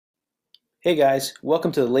Hey guys,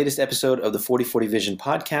 welcome to the latest episode of the 40/40 Vision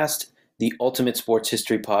podcast, the ultimate sports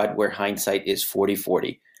history pod where hindsight is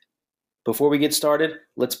 40/40. Before we get started,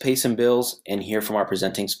 let's pay some bills and hear from our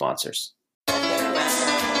presenting sponsors. Oh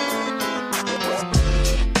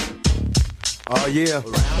yeah,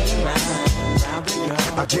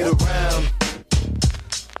 I get around,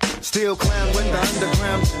 still clown with the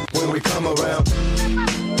underground when we come around.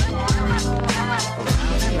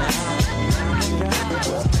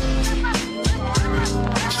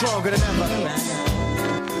 Stronger than ever.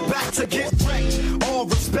 Back to get wrecked. All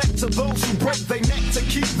respect to those who break their neck to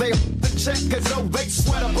keep their the check, as though they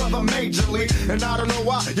sweat a brother majorly. And I don't know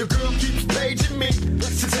why your girl keeps paging me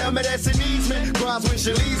to tell me that she needs me. Cries when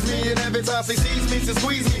she leaves me, and every time she sees me, she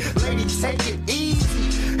squeeze me. Lady, take it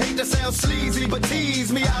easy. Hate to sound sleazy, but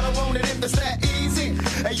tease me. I don't want it if it's that easy.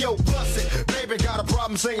 Hey yo, bust it. Baby got a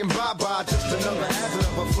problem saying bye-bye. Just another hazard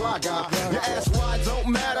of a fly guy. Your ass wide don't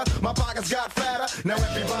matter. My pockets got fatter. Now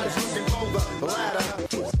everybody's looking for the ladder.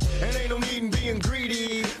 And ain't no need in being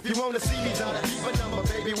greedy. If you want to see me, try to keep a number,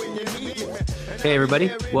 baby, when you need me. Hey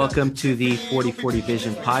everybody, welcome to the 40/40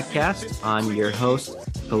 Vision podcast. I'm your host,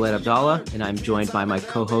 Khaled Abdallah, and I'm joined by my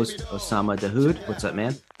co-host, Osama Dahoud. What's up,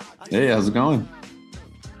 man? Hey, how's it going?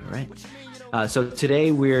 All right. So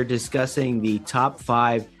today we're discussing the top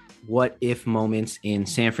 5 what-if moments in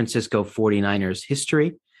San Francisco 49ers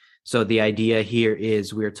history. So the idea here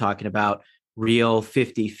is we're talking about real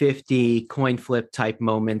 50-50 coin flip type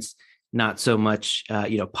moments, not so much,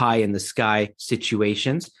 pie in the sky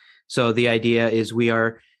situations. So the idea is we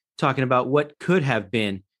are talking about what could have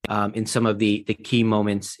been in some of the key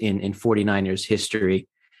moments in 49ers history.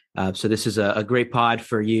 So this is a great pod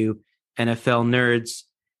for you NFL nerds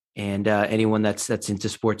and anyone that's into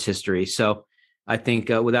sports history. So I think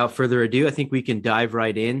without further ado, I think we can dive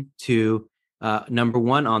right in to number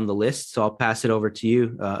 1 on the list. So I'll pass it over to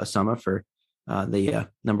you, Osama, for the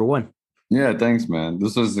number 1. Yeah, thanks, man.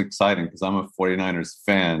 This was exciting because I'm a 49ers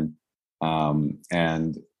fan.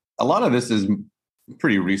 And a lot of this is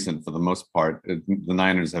pretty recent for the most part. The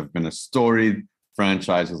Niners have been a storied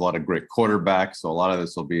franchise with a lot of great quarterbacks. So a lot of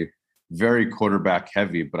this will be very quarterback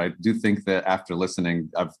heavy. But I do think that after listening,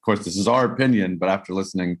 of course, this is our opinion, but after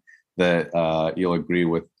listening that you'll agree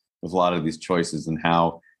with a lot of these choices and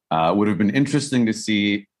how it would have been interesting to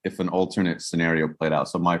see if an alternate scenario played out.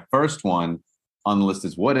 So my first one on the list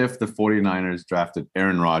is, what if the 49ers drafted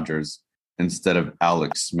Aaron Rodgers instead of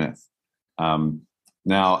Alex Smith?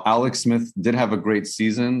 Now, Alex Smith did have a great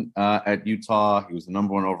season at Utah. He was the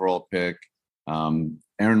number 1 overall pick.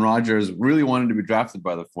 Aaron Rodgers really wanted to be drafted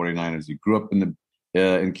by the 49ers. He grew up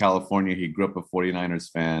in California. He grew up a 49ers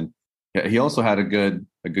fan. He also had a good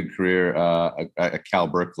career at Cal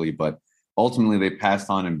Berkeley, but ultimately they passed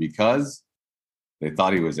on him because they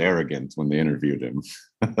thought he was arrogant when they interviewed him.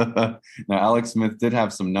 Now, Alex Smith did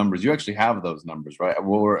have some numbers. You actually have those numbers, right?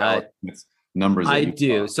 What were Alex Smith's numbers? I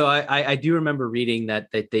do. So I do remember reading that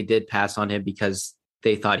they did pass on him because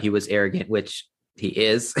they thought he was arrogant, which he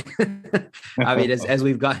is. I mean, as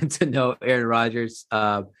we've gotten to know Aaron Rodgers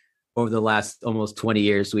over the last almost 20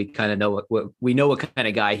 years, we kind of know what kind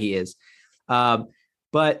of guy he is.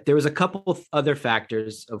 But there was a couple of other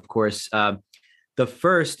factors, of course. The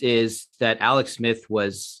first is that Alex Smith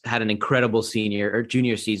had an incredible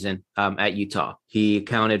junior season at Utah. He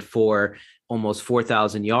accounted for almost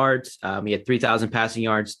 4,000 yards. He had 3,000 passing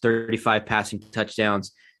yards, 35 passing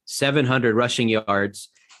touchdowns, 700 rushing yards,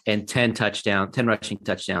 and 10 rushing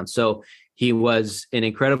touchdowns. So he was an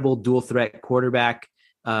incredible dual threat quarterback.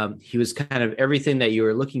 He was kind of everything that you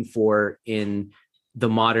were looking for in the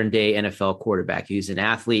modern day NFL quarterback. He was an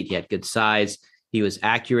athlete. He had good size. He was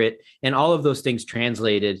accurate, and all of those things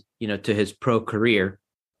translated, to his pro career.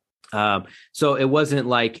 So it wasn't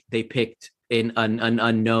like they picked an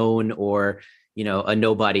unknown or, a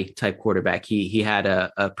nobody type quarterback. He had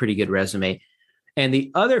a pretty good resume. And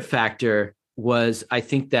the other factor was, I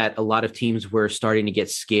think that a lot of teams were starting to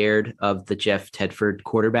get scared of the Jeff Tedford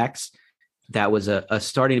quarterbacks. That was a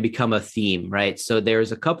starting to become a theme, right? So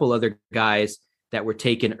there's a couple other guys that were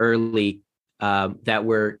taken early that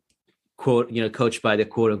were coached by the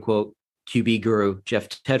quote unquote QB guru, Jeff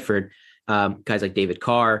Tedford, guys like David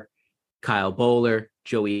Carr, Kyle Bowler,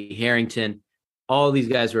 Joey Harrington. All these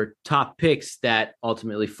guys were top picks that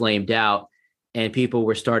ultimately flamed out. And people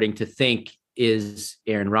were starting to think, is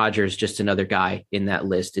Aaron Rodgers just another guy in that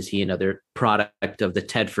list? Is he another product of the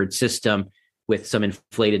Tedford system with some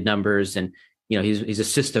inflated numbers? And, he's a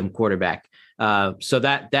system quarterback. So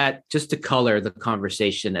that just to color the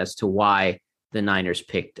conversation as to why the Niners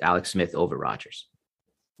picked Alex Smith over Rodgers.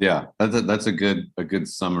 Yeah, that's a good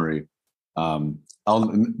summary.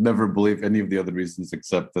 never believe any of the other reasons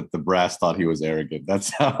except that the brass thought he was arrogant.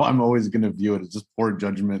 That's how I'm always going to view it. It's just poor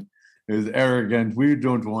judgment. It was arrogant. We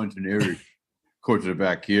don't want an arrogant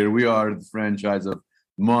quarterback here. We are the franchise of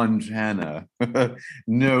Montana.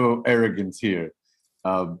 No arrogance here.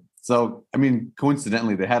 So, I mean,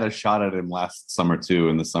 coincidentally, they had a shot at him last summer, too,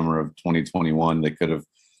 in the summer of 2021. They could have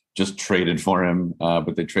just traded for him,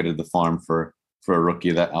 but they traded the farm for a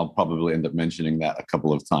rookie that I'll probably end up mentioning that a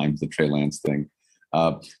couple of times, the Trey Lance thing.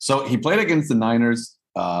 So he played against the Niners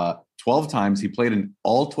 12 times. He played in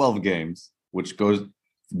all 12 games, which goes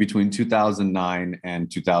between 2009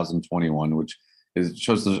 and 2021, which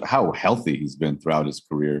shows how healthy he's been throughout his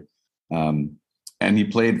career. And he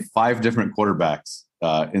played 5 different quarterbacks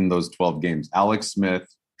in those 12 games. Alex Smith,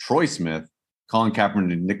 Troy Smith, Colin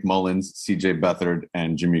Kaepernick, Nick Mullins, CJ Beathard,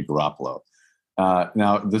 and Jimmy Garoppolo.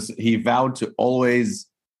 Now, he vowed to always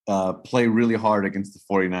play really hard against the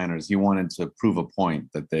 49ers. He wanted to prove a point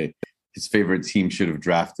that his favorite team should have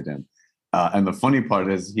drafted him. And the funny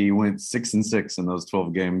part is he went 6-6 in those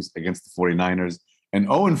 12 games against the 49ers and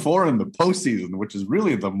 0-4 in the postseason, which is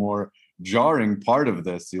really the more jarring part of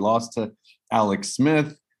this. He lost to Alex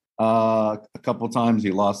Smith a couple times.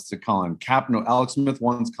 He lost to Colin Kaepernick. No, Alex Smith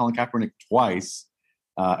once, Colin Kaepernick twice.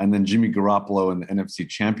 And then Jimmy Garoppolo in the NFC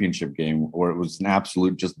Championship game, where it was an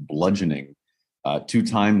absolute just bludgeoning 2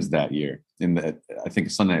 times that year in I think, a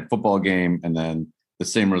Sunday Night Football game, and then the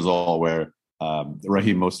same result where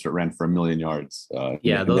Raheem Mostert ran for 1 million yards.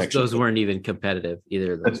 Those weren't even competitive,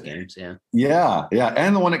 either of those games. Yeah.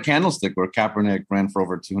 And the one at Candlestick where Kaepernick ran for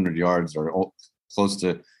over 200 yards or close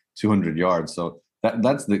to 200 yards. So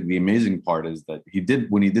that's the amazing part is that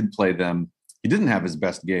when he did play them, he didn't have his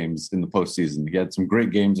best games in the postseason. He had some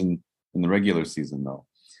great games in the regular season, though.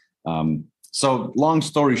 So long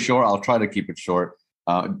story short, I'll try to keep it short.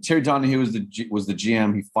 Terry Donahue was the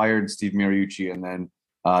GM. He fired Steve Mariucci, and then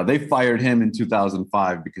they fired him in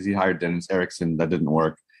 2005 because he hired Dennis Erickson. That didn't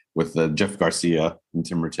work with Jeff Garcia and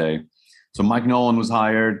Tim Rattay. So Mike Nolan was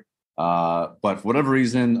hired, but for whatever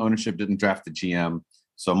reason, ownership didn't draft the GM.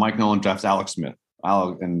 So Mike Nolan drafts Alex Smith.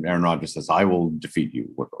 And Aaron Rodgers says, I will defeat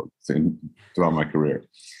you throughout my career.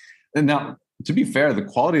 And now, to be fair, the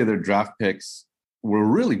quality of their draft picks were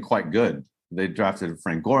really quite good. They drafted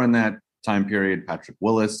Frank Gore in that time period, Patrick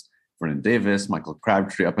Willis, Vernon Davis, Michael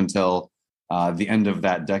Crabtree up until the end of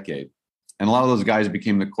that decade. And a lot of those guys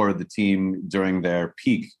became the core of the team during their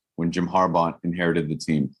peak when Jim Harbaugh inherited the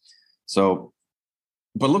team. So,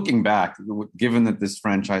 but looking back, given that this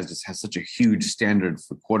franchise just has such a huge standard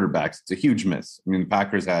for quarterbacks, it's a huge miss. I mean, the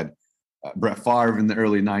Packers had Brett Favre in the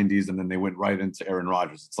early 90s, and then they went right into Aaron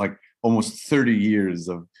Rodgers. It's like almost 30 years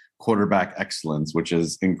of quarterback excellence, which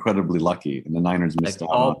is incredibly lucky. And the Niners missed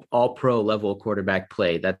all pro level quarterback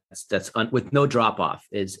play. That's with no drop off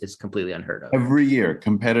is completely unheard of. Every year,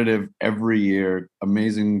 competitive, every year,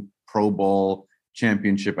 amazing Pro Bowl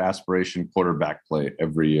championship aspiration quarterback play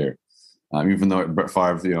every year. Even though Brett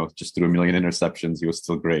Favre, just threw 1 million interceptions, he was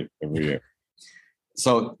still great every year.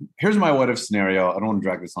 So here's my what if scenario. I don't want to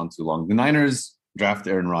drag this on too long. The Niners draft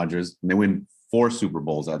Aaron Rodgers, and they win 4 Super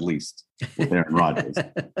Bowls at least with Aaron Rodgers.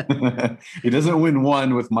 He doesn't win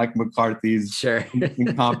one with Mike McCarthy's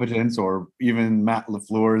incompetence, or even Matt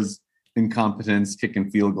LaFleur's incompetence kicking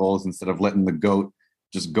field goals instead of letting the GOAT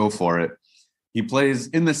just go for it. He plays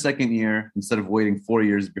in the second year instead of waiting 4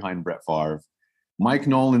 years behind Brett Favre. Mike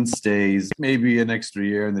Nolan stays maybe an extra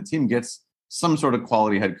year, and the team gets some sort of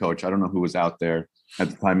quality head coach. I don't know who was out there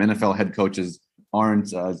at the time. NFL head coaches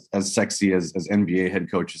aren't as sexy as NBA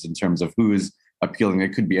head coaches in terms of who is appealing. It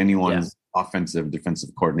could be anyone's offensive,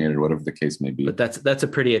 defensive coordinator, whatever the case may be. But that's a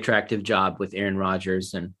pretty attractive job with Aaron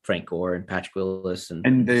Rodgers and Frank Gore and Patrick Willis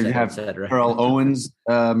and they have Terrell Owens.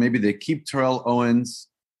 Maybe they keep Terrell Owens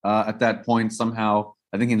at that point somehow.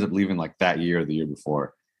 I think he ends up leaving like that year or the year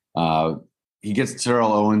before. He gets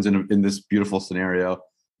Terrell Owens in this beautiful scenario.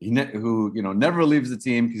 Who never leaves the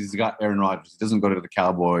team because he's got Aaron Rodgers. He doesn't go to the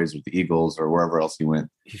Cowboys or the Eagles or wherever else he went.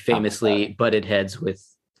 He famously butted heads with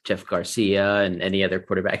Jeff Garcia and any other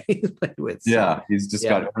quarterback he's played with. So. Yeah, he's just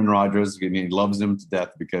got Aaron Rodgers, and he loves him to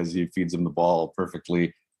death because he feeds him the ball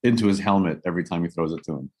perfectly into his helmet every time he throws it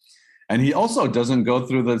to him. And he also doesn't go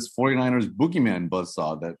through this 49ers boogeyman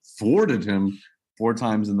buzzsaw that thwarted him 4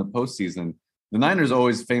 times in the postseason. The Niners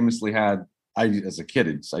always famously had, as a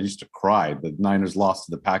kid, I used to cry. The Niners lost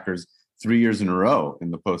to the Packers 3 years in a row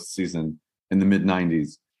in the postseason in the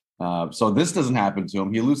mid-90s. So this doesn't happen to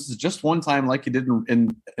him. He loses just one time like he did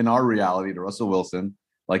in our reality to Russell Wilson,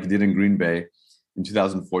 like he did in Green Bay in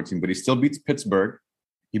 2014. But he still beats Pittsburgh.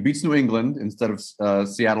 He beats New England instead of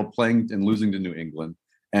Seattle playing and losing to New England.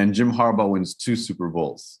 And Jim Harbaugh wins 2 Super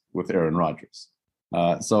Bowls with Aaron Rodgers.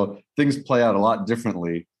 So things play out a lot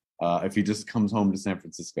differently if he just comes home to San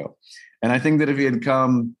Francisco. And I think that if he had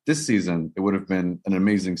come this season, it would have been an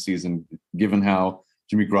amazing season, given how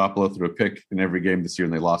Jimmy Garoppolo threw a pick in every game this year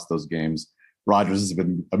and they lost those games. Rodgers has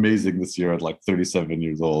been amazing this year at like 37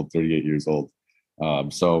 years old, 38 years old.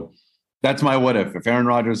 So that's my what if. If Aaron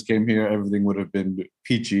Rodgers came here, everything would have been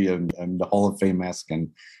peachy and the Hall of Fame-esque,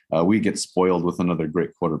 and we get spoiled with another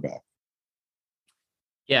great quarterback.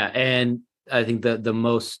 Yeah, and I think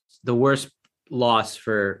the worst loss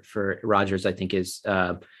for Rodgers, I think, is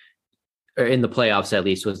or in the playoffs at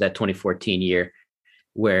least, was that 2014 year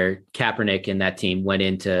where Kaepernick and that team went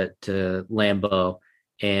into Lambeau,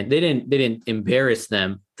 and they didn't embarrass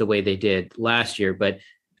them the way they did last year, but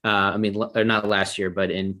or not last year, but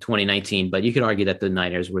in 2019. But you could argue that the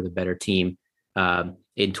Niners were the better team in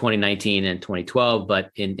 2019 and 2012.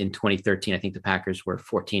 But in 2013, I think the Packers were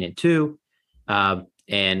 14-2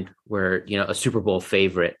 and were a Super Bowl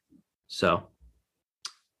favorite. So,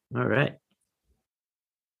 all right,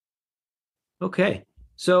 okay.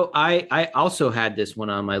 So I also had this one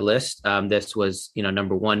on my list. This was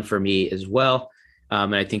number one for me as well,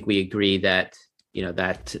 and I think we agree that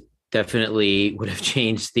that definitely would have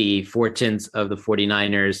changed the fortunes of the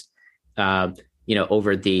 49ers,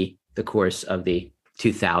 over the course of the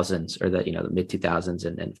 2000s or the mid 2000s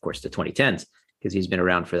and of course the 2010s, because he's been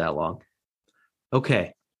around for that long.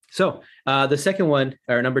 Okay. So the second one,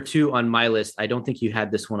 or number two on my list, I don't think you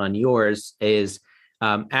had this one on yours, is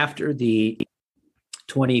after the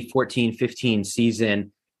 2014-15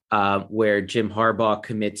 season where Jim Harbaugh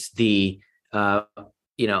commits the,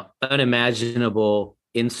 unimaginable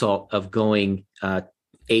insult of going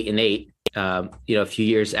 8-8, a few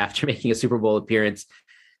years after making a Super Bowl appearance.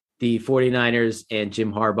 The 49ers and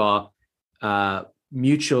Jim Harbaugh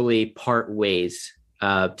mutually part ways,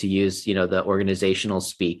 to use, the organizational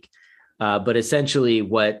speak. But essentially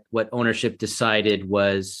what ownership decided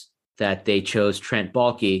was that they chose Trent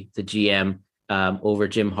Baalke, the GM, over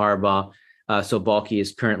Jim Harbaugh. So Baalke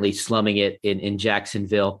is currently slumming it in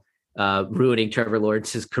Jacksonville, ruining Trevor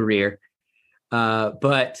Lawrence's career.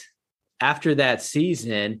 But after that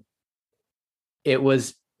season, it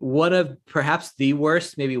was one of perhaps the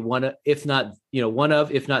worst, maybe if not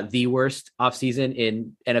the worst offseason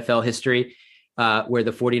in NFL history, where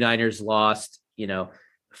the 49ers lost,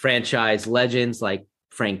 franchise legends like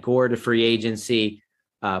Frank Gore to free agency,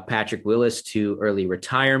 Patrick Willis to early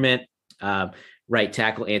retirement, right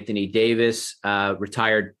tackle Anthony Davis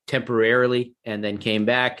retired temporarily and then came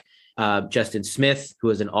back. Justin Smith, who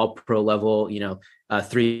was an all-pro level, 3-4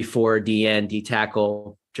 DN, D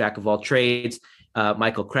tackle, jack of all trades.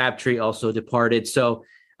 Michael Crabtree also departed. So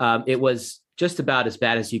it was just about as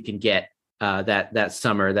bad as you can get that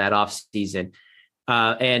summer, that off season.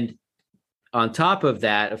 And on top of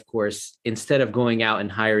that, of course, instead of going out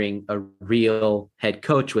and hiring a real head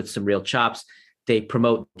coach with some real chops, they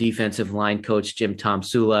promote defensive line coach Jim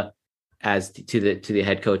Tomsula as to the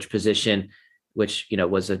head coach position, which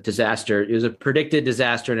was a disaster. It was a predicted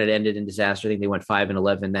disaster, and it ended in disaster. I think they went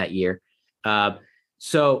 5-11 that year.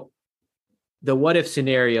 So the what if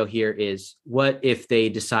scenario here is, what if they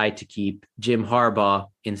decide to keep Jim Harbaugh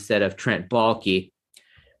instead of Trent Baalke,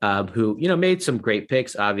 who made some great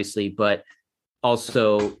picks, obviously, but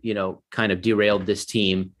also kind of derailed this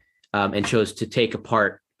team and chose to take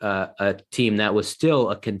apart a team that was still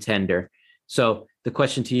a contender. So the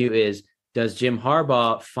question to you is, does Jim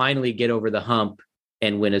Harbaugh finally get over the hump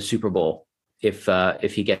and win a Super Bowl if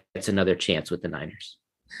he gets another chance with the Niners?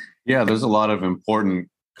 Yeah, there's a lot of important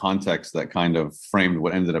context that kind of framed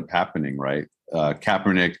what ended up happening, right?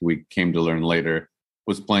 Kaepernick, we came to learn later,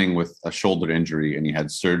 was playing with a shoulder injury, and he had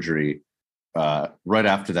surgery right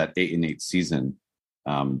after that 8-8 season.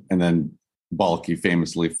 And then Baalke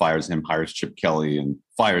famously fires him, hires Chip Kelly, and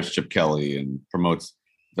fires Chip Kelly, and promotes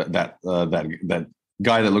that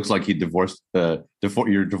guy that looks like he divorced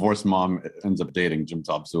your divorced mom ends up dating Jim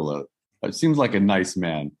Tomsula. It seems like a nice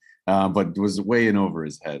man, but was way in over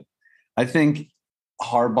his head. I think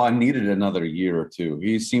Harbaugh needed another year or two.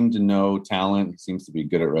 He seemed to know talent. He seems to be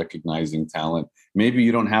good at recognizing talent. Maybe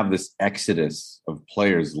you don't have this exodus of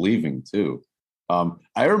players leaving too.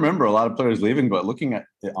 I remember a lot of players leaving, but looking at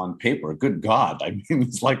it on paper, good God, I mean,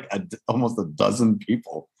 it's like almost a dozen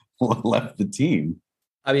people left the team.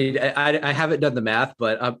 I mean, I haven't done the math,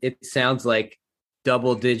 but it sounds like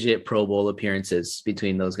double-digit Pro Bowl appearances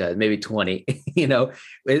between those guys, maybe 20.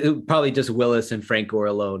 Probably just Willis and Frank Gore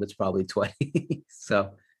alone. It's probably 20.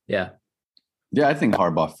 So, yeah. Yeah, I think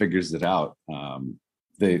Harbaugh figures it out.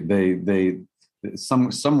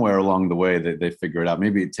 Somewhere along the way they figure it out.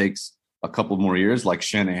 Maybe it takes a couple more years, like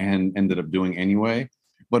Shanahan ended up doing anyway.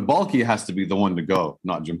 But Balky has to be the one to go,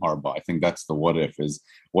 not Jim Harbaugh. I think that's the what if is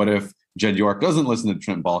what if Jed York doesn't listen to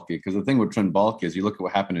Trent Baalke? Because the thing with Trent Baalke is you look at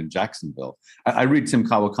what happened in Jacksonville. I read Tim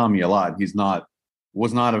Kawakami a lot.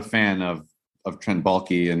 Was not a fan of Trent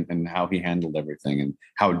Baalke and how he handled everything and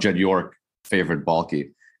how Jed York favored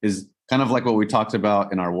Baalke. Is kind of like what we talked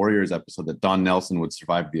about in our Warriors episode, that Don Nelson would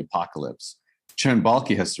survive the apocalypse. Trent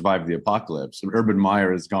Baalke has survived the apocalypse, and Urban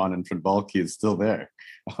Meyer is gone, and Trent Baalke is still there.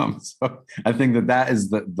 So I think that is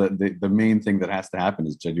the main thing that has to happen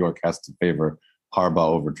is Jed York has to favor Harbaugh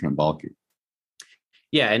over Trent Baalke.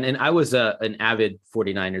 Yeah, and I was an avid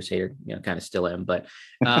 49ers hater, kind of still am, but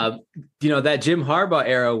that Jim Harbaugh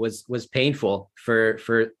era was painful for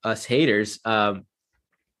us haters,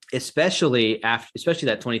 especially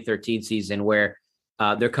that 2013 season where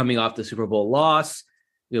they're coming off the Super Bowl loss,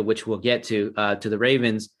 which we'll get to the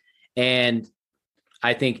Ravens. And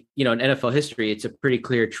I think, in NFL history, it's a pretty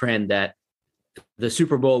clear trend that the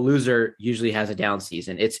Super Bowl loser usually has a down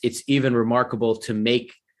season. It's even remarkable to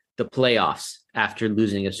make the playoffs after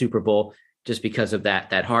losing a Super Bowl just because of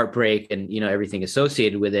that heartbreak and, everything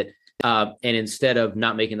associated with it. And instead of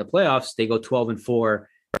not making the playoffs, they go 12-4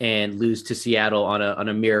 and lose to Seattle on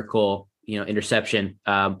a miracle, interception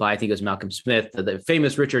by, I think it was Malcolm Smith, the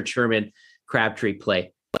famous Richard Sherman Crabtree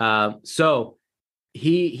play. So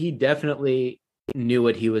he definitely knew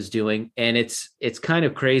what he was doing. And it's kind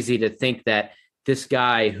of crazy to think that this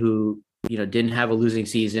guy who, didn't have a losing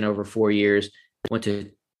season over 4 years, went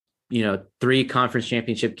to, 3 conference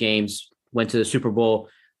championship games, went to the Super Bowl,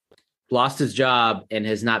 lost his job, and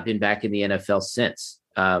has not been back in the NFL since.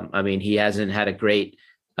 He hasn't had a great,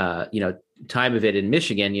 time of it in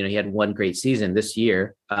Michigan. He had one great season this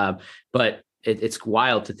year, but it's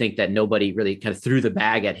wild to think that nobody really kind of threw the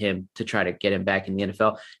bag at him to try to get him back in the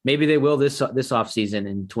NFL. Maybe they will this offseason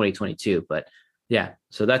in 2022, but yeah,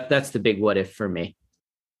 so that's the big what if for me.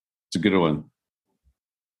 It's a good one.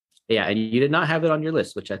 Yeah, and you did not have it on your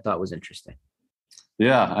list, which I thought was interesting.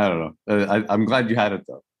 Yeah, I don't know. I'm glad you had it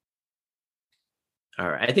though. All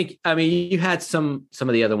right. You had some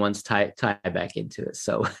of the other ones tie back into it,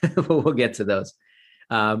 so we'll get to those.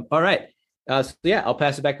 All right. So yeah, I'll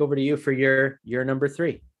pass it back over to you for your number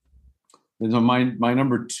 3. So my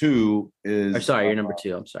number 2 is. Or sorry, your number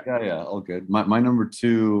 2. I'm sorry. Yeah, all good. My number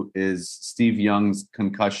 2 is Steve Young's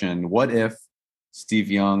concussion. What if Steve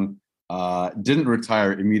Young didn't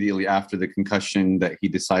retire immediately after the concussion that he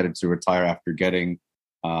decided to retire after getting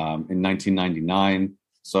in 1999?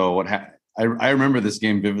 So I remember this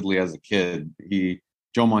game vividly as a kid.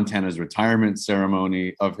 Joe Montana's retirement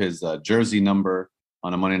ceremony of his jersey number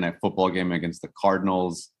on a Monday Night Football game against the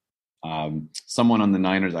Cardinals. Someone on the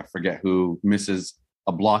Niners, I forget who, misses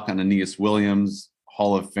a block on Aeneas Williams,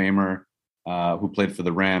 Hall of Famer, who played for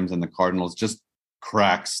the Rams and the Cardinals, just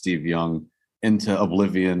cracks Steve Young into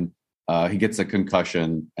oblivion. He gets a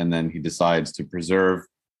concussion, and then he decides to preserve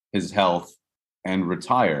his health and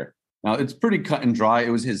retire. Now, it's pretty cut and dry. It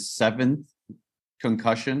was his 7th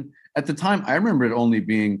concussion. At the time, I remember it only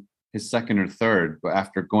being his 2nd or 3rd, but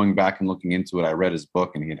after going back and looking into it, I read his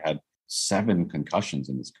book, and he had 7 concussions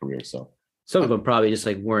in his career. So some of them probably just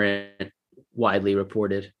weren't widely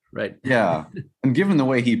reported, right? Yeah. And given the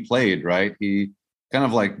way he played, right, he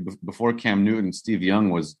kind of before Cam Newton, Steve Young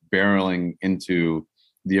was barreling into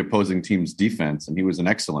the opposing team's defense, and he was an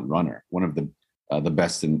excellent runner, one of the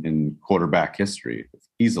best in quarterback history,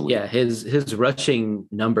 easily. Yeah, his rushing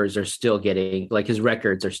numbers are still getting, his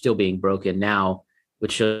records are still being broken now,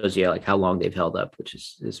 which shows you how long they've held up, which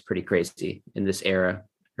is pretty crazy in this era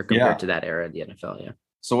or compared to that era in the NFL. Yeah.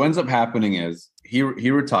 So what ends up happening is he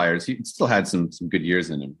retires. He still had some good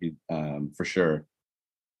years in him, for sure.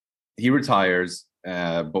 He retires,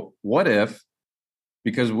 but what if?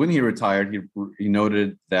 Because when he retired, he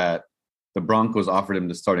noted that the Broncos offered him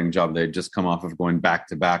the starting job. They had just come off of going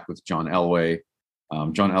back-to-back with John Elway.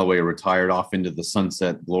 John Elway retired off into the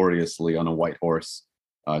sunset gloriously on a white horse.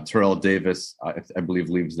 Terrell Davis, I believe,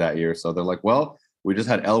 leaves that year. So they're like, well, we just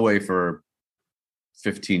had Elway for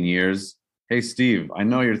 15 years. Hey, Steve, I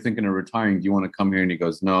know you're thinking of retiring. Do you want to come here? And he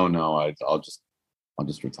goes, no, I'll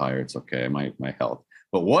just retire. It's okay, my health.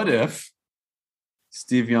 But what if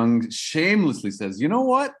Steve Young shamelessly says, you know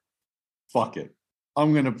what? Fuck it.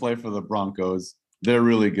 I'm going to play for the Broncos. They're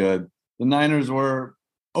really good. The Niners were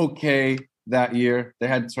okay that year. They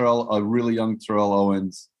had a really young Terrell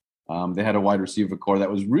Owens. They had a wide receiver core that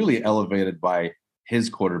was really elevated by his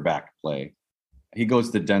quarterback play. He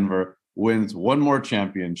goes to Denver, wins one more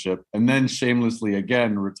championship, and then shamelessly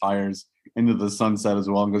again retires into the sunset as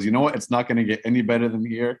well and goes, you know what? It's not going to get any better than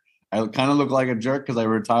here. I kind of look like a jerk because I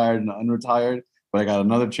retired and unretired, but I got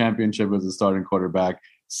another championship as a starting quarterback.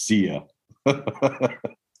 See ya.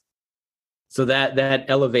 So that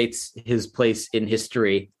elevates his place in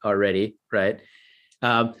history already, right?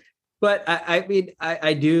 But I mean,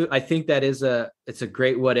 I think that it's a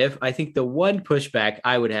great what if. I think the one pushback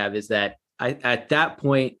I would have is that at that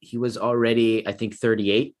point he was already, I think,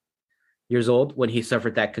 38 years old when he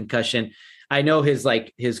suffered that concussion. I know his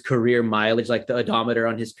career mileage, like the odometer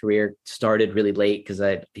on his career, started really late because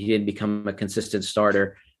he didn't become a consistent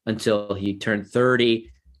starter until he turned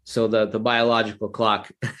 30. So the biological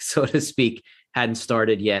clock, so to speak, hadn't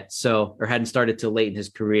started yet. Or hadn't started till late in his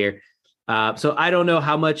career. So I don't know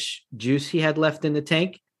how much juice he had left in the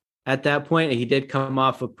tank at that point. He did come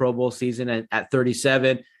off a Pro Bowl season at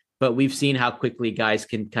 37, but we've seen how quickly guys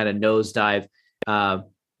can kind of nosedive.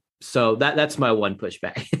 So that's my one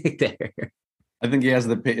pushback there. I think he has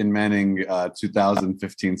the Peyton Manning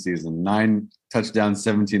 2015 season, 9 touchdowns,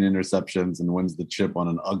 17 interceptions, and wins the chip on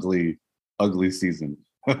an ugly season.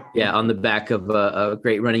 Yeah, on the back of a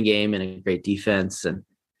great running game and a great defense, and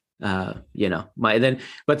to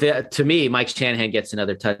me, Mike Shanahan gets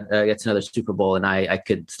another Super Bowl, and I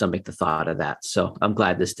could stomach the thought of that. So I'm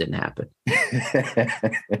glad this didn't happen.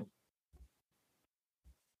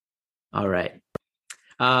 All right.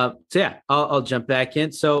 So yeah, I'll jump back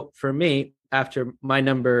in. So for me, after my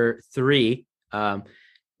number 3,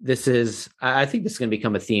 this is, I think this is going to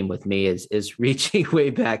become a theme with me, is reaching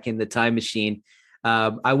way back in the time machine.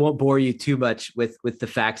 I won't bore you too much with the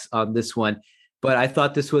facts on this one, but I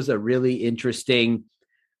thought this was a really interesting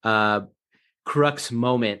crux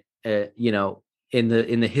moment, in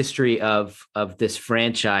the history of this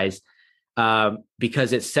franchise,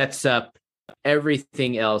 because it sets up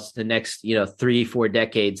everything else the next 3-4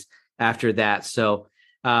 decades after that. So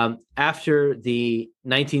after the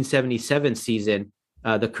 1977 season,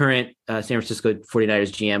 the current San Francisco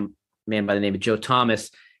 49ers GM, man by the name of Joe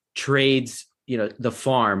Thomas, trades the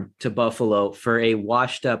farm to Buffalo for a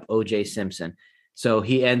washed up O.J. Simpson. So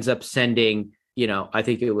he ends up sending, I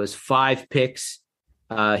think it was 5 picks.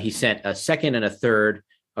 He sent a second and a third,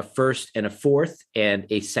 a first and a fourth, and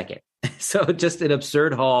a second. So just an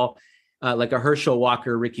absurd haul, like a Herschel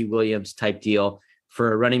Walker, Ricky Williams type deal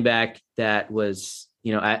for a running back that was,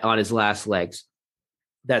 on his last legs.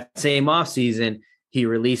 That same offseason, he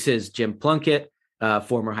releases Jim Plunkett,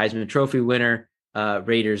 former Heisman Trophy winner,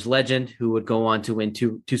 Raiders legend, who would go on to win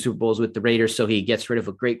two Super Bowls with the Raiders. So he gets rid of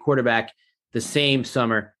a great quarterback the same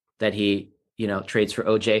summer that he, trades for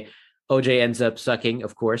OJ. OJ ends up sucking.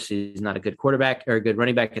 Of course, he's not a good quarterback or a good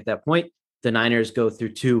running back at that point. The Niners go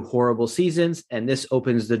through 2 horrible seasons, and this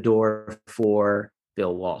opens the door for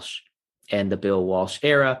Bill Walsh and the Bill Walsh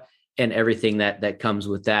era and everything that comes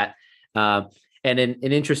with that. And an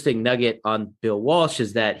interesting nugget on Bill Walsh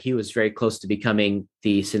is that he was very close to becoming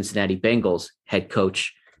the Cincinnati Bengals head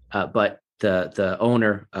coach, but the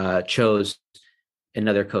owner chose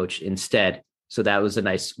another coach instead. So that was a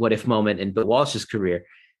nice what if moment in Bill Walsh's career.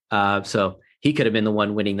 So he could have been the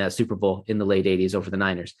one winning that Super Bowl in the late 80s over the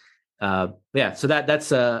Niners. So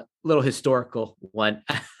that's a little historical one.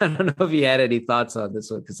 I don't know if you had any thoughts on this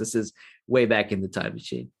one, because this is way back in the time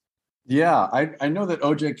machine. Yeah, I know that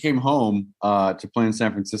OJ came home to play in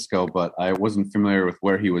San Francisco, but I wasn't familiar with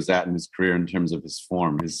where he was at in his career in terms of his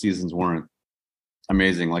form. His seasons weren't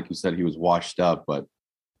amazing. Like you said, he was washed up, but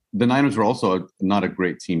the Niners were also not a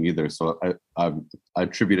great team either. So I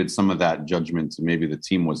attributed some of that judgment to maybe the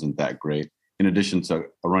team wasn't that great, in addition to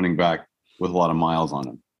a running back with a lot of miles on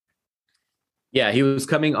him. Yeah, he was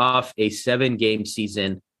coming off a 7-game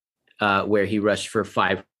season where he rushed for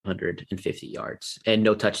 550 yards and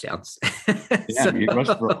no touchdowns. Yeah, he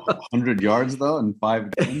rushed for 100 yards though in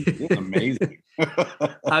 5 games. It's amazing.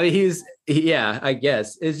 I mean, I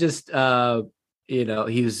guess it's just he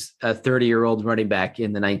was a 30-year-old running back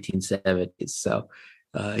in the 1970s, so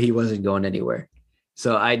he wasn't going anywhere.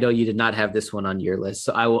 So I know you did not have this one on your list,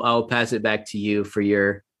 so I'll pass it back to you for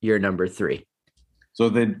your number 3. So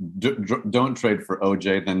they don't trade for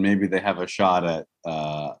OJ, then maybe they have a shot at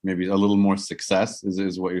maybe a little more success,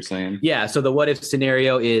 is what you're saying? Yeah. So the what if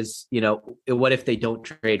scenario is, what if they don't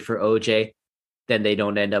trade for OJ? Then they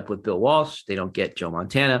don't end up with Bill Walsh. They don't get Joe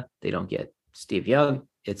Montana. They don't get Steve Young,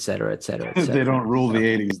 et cetera, et cetera, et cetera. They don't rule the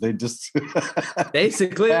 80s. They just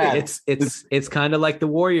basically it's kind of like the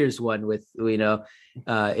Warriors one with,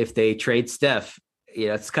 if they trade Steph,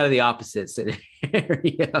 it's kind of the opposite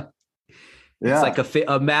scenario. Yeah. It's like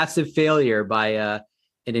a massive failure by an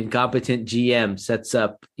incompetent GM sets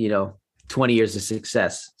up, 20 years of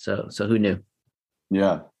success. So who knew?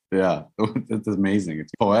 Yeah. It's amazing.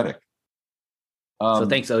 It's poetic. So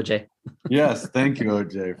thanks, OJ. Yes, thank you,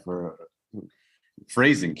 OJ, for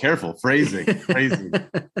phrasing. Careful phrasing.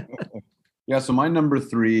 Yeah, so my number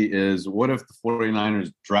three is, what if the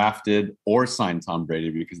 49ers drafted or signed Tom Brady,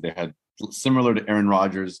 because they had, similar to Aaron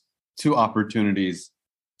Rodgers, two opportunities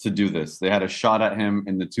to do this. They had a shot at him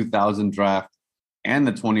in the 2000 draft and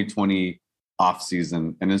the 2020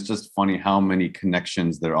 offseason. And it's just funny how many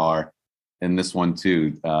connections there are in this one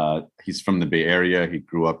too. He's from the Bay Area. He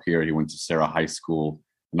grew up here. He went to Sarah High School,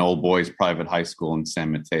 an old boys private high school in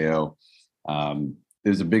San Mateo.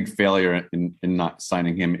 There's a big failure in not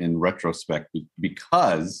signing him in retrospect,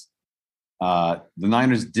 because the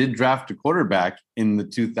Niners did draft a quarterback in the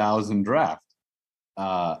 2000 draft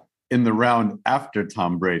in the round after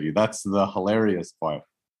Tom Brady. That's the hilarious part.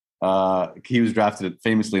 He was drafted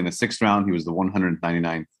famously in the 6th round. He was the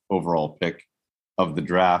 199th overall pick of the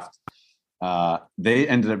draft. They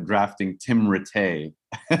ended up drafting Tim Rattay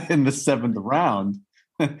in the 7th round.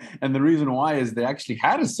 And the reason why is they actually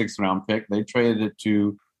had a 6th round pick. They traded it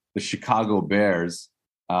to the Chicago Bears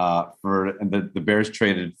the Bears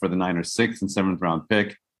traded for the Niners 6th and 7th round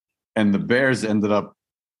pick. And the Bears ended up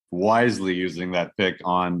wisely using that pick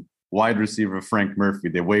on wide receiver Frank Murphy.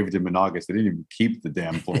 They waived him in August. They didn't even keep the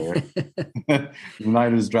damn player. The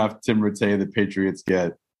Niners draft Tim Rattay. The Patriots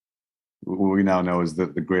get who we now know is the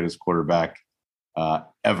greatest quarterback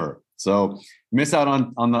ever. So miss out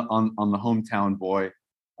on the hometown boy.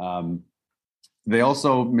 They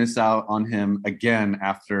also miss out on him again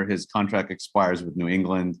after his contract expires with New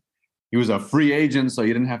England. He was a free agent, so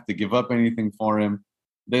you didn't have to give up anything for him.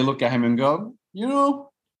 They look at him and go,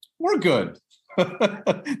 we're good.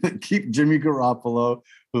 Keep Jimmy Garoppolo,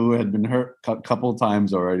 who had been hurt a couple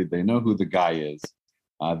times already. They know who the guy is.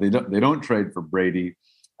 They don't trade for Brady.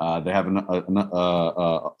 They have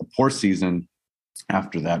a poor season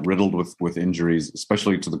after that, riddled with injuries,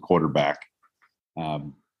 especially to the quarterback.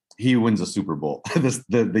 He wins a Super Bowl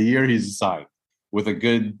the year he's signed, with a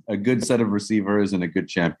good set of receivers and a good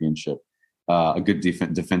championship, a good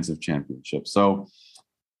defensive championship. So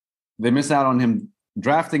they miss out on him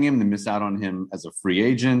drafting him. They miss out on him as a free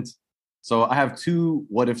agent. So I have two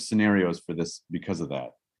what if scenarios for this because of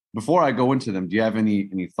that. Before I go into them, do you have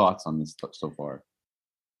any thoughts on this so far?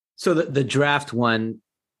 So the draft one,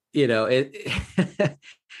 it's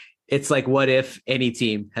like, what if any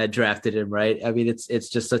team had drafted him, right? I mean, it's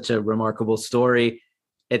just such a remarkable story.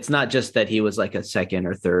 It's not just that he was like a 2nd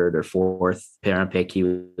or 3rd or 4th round pick. He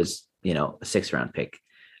was, a 6th round pick.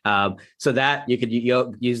 So that you could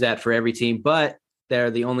use that for every team, but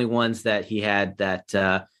they're the only ones that he had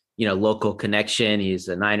that, local connection. He's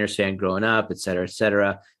a Niners fan growing up, et cetera, et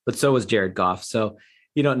cetera. But so was Jared Goff. So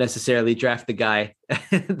you don't necessarily draft the guy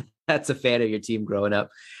that's a fan of your team growing up.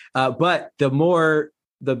 But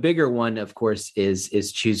the bigger one, of course,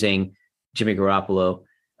 is choosing Jimmy Garoppolo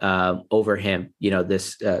over him.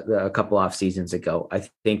 A couple off seasons ago, I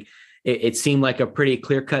think it seemed like a pretty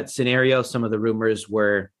clear-cut scenario. Some of the rumors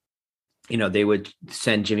were, they would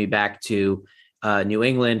send Jimmy back to New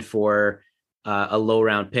England for a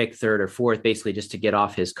low-round pick, 3rd or 4th, basically just to get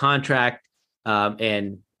off his contract.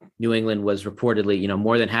 And New England was reportedly,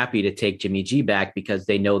 more than happy to take Jimmy G back because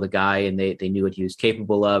they know the guy and they knew what he was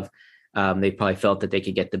capable of. They probably felt that they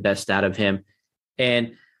could get the best out of him.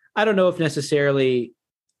 And I don't know if necessarily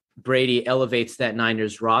Brady elevates that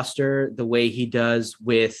Niners roster the way he does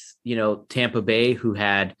with, Tampa Bay, who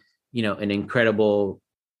had, an incredible,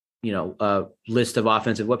 list of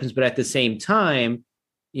offensive weapons. But at the same time,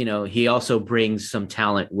 he also brings some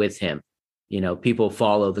talent with him. People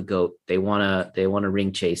follow the GOAT. They want to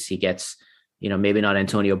ring chase. He gets, maybe not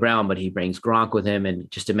Antonio Brown, but he brings Gronk with him.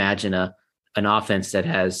 And just imagine an offense that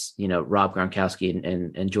has, Rob Gronkowski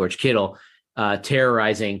and George Kittle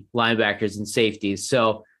terrorizing linebackers and safeties.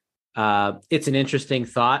 So it's an interesting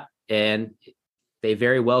thought, and they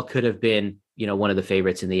very well could have been, one of the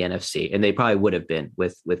favorites in the NFC, and they probably would have been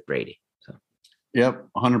with Brady. So, yep,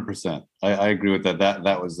 100%. I agree with that.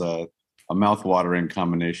 That was a mouth-watering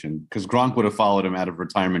combination, because Gronk would have followed him out of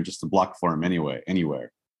retirement just to block for him anywhere.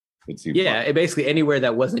 Basically anywhere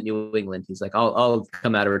that wasn't New England. He's like, I'll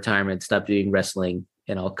come out of retirement, stop doing wrestling,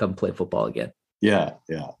 and I'll come play football again. Yeah.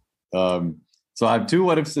 So I have two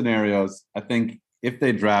what if scenarios. I think if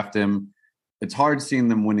they draft him, it's hard seeing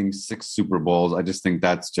them winning 6 Super Bowls. I just think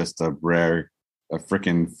that's just a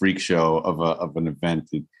freaking freak show of an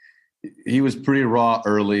event. He was pretty raw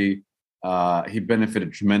early. He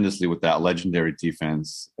benefited tremendously with that legendary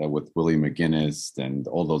defense with Willie McGinnis and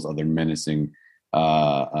all those other menacing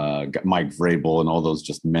Mike Vrabel and all those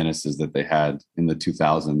just menaces that they had in the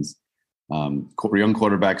 2000s. Young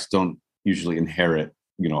quarterbacks don't usually inherit,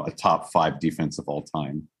 a top 5 defense of all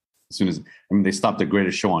time. As soon as, I mean, they stopped the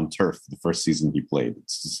greatest show on turf the first season he played.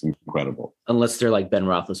 It's just incredible. Unless they're like Ben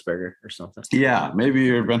Roethlisberger or something. Yeah, maybe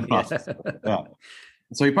you're Ben Roethlisberger. Yeah.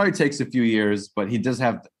 So he probably takes a few years, but he does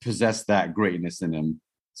have possess that greatness in him.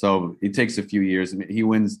 So it takes a few years. And he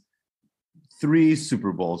wins 3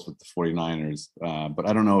 Super Bowls with the 49ers, but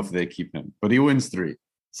I don't know if they keep him. But he wins 3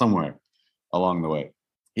 somewhere along the way.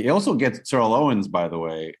 He also gets Terrell Owens, by the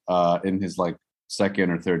way, in his like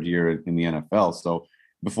second or third year in the NFL. So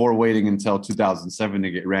before waiting until 2007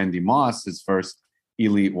 to get Randy Moss, his first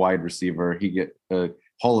elite wide receiver, he get a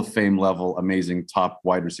Hall of Fame level, amazing top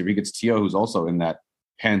wide receiver. He gets T.O., who's also in that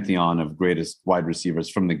pantheon of greatest wide receivers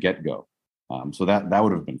from the get-go. So that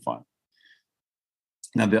would have been fun.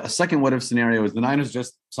 Now, the second what-if scenario is the Niners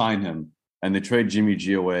just sign him and they trade Jimmy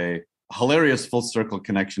G away. A hilarious full circle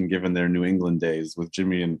connection given their New England days with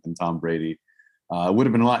Jimmy and Tom Brady. It would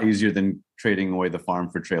have been a lot easier than trading away the farm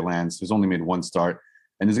for Trey Lance, who's only made 1 start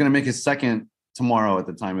and is going to make his second tomorrow at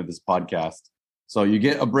the time of this podcast. So you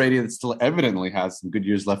get a Brady that still evidently has some good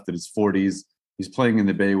years left in his 40s. He's playing in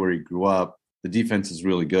the Bay where he grew up. The defense is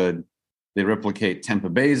really good. They replicate Tampa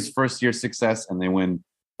Bay's first-year success, and they win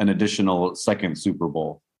an additional second Super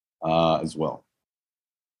Bowl as well.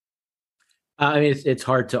 I mean, it's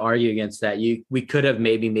hard to argue against that. We could have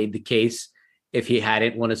maybe made the case if he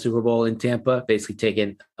hadn't won a Super Bowl in Tampa, basically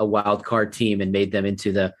taken a wild card team and made them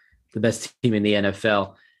into the best team in the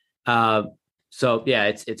NFL. So yeah,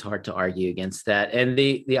 it's hard to argue against that. And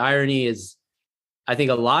the irony is, I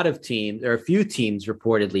think a lot of teams, or a few teams,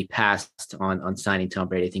 reportedly passed on signing Tom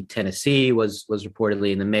Brady. I think Tennessee was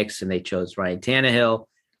reportedly in the mix, and they chose Ryan Tannehill,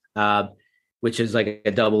 which is like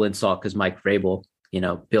a double insult because Mike Vrabel,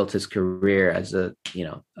 built his career as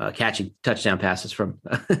catching touchdown passes from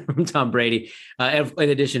from Tom Brady, in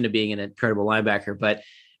addition to being an incredible linebacker. But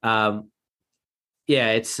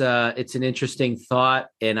yeah, it's an interesting thought,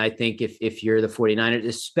 and I think if you're the 49ers,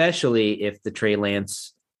 especially if the Trey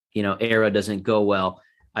Lance era doesn't go well,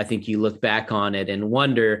 I think you look back on it and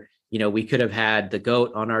wonder, we could have had the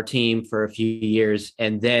GOAT on our team for a few years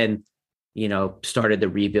and then, started the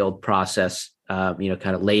rebuild process, kind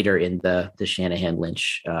of later in the Shanahan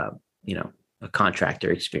Lynch, a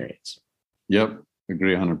contractor experience. Yep.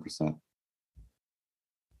 Agree 100%.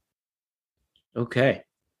 Okay.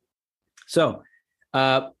 So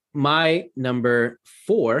my number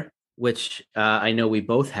 4, which I know we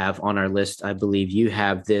both have on our list. I believe you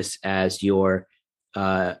have this as your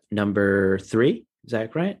number 3. Is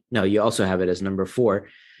that right? No, you also have it as number 4.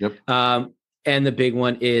 Yep. And the big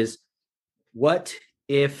one is, what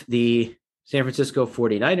if the San Francisco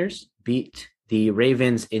 49ers beat the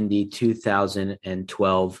Ravens in the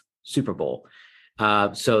 2012 Super Bowl?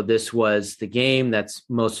 So this was the game that's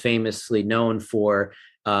most famously known for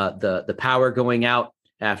the power going out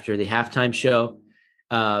after the halftime show.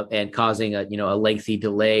 And causing a lengthy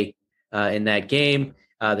delay in that game.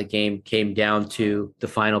 The game came down to the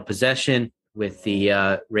final possession, with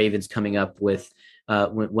the Ravens coming up with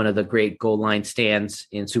one of the great goal line stands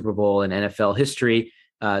in Super Bowl and NFL history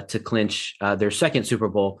to clinch their second Super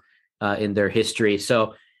Bowl in their history.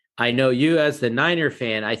 So I know you, as the Niner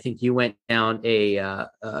fan, I think you went down a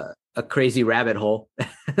crazy rabbit hole,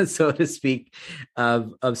 so to speak,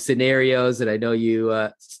 of scenarios. And I know you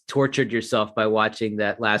tortured yourself by watching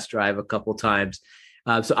that last drive a couple times.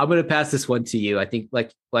 So I'm going to pass this one to you. I think,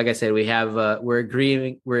 like I said, we have we're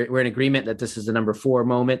in agreement that this is the number 4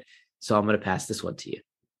 moment. So I'm going to pass this one to you.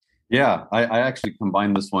 Yeah, I actually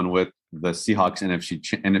combined this one with the Seahawks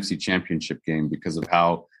NFC Championship game because of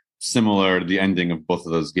how similar the ending of both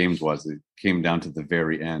of those games was. It came down to the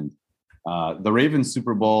very end. The Ravens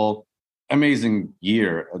Super Bowl, amazing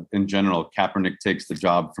year in general. Kaepernick takes the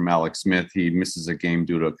job from Alex Smith. He misses a game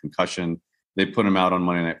due to a concussion. They put him out on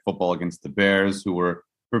Monday Night Football against the Bears, who were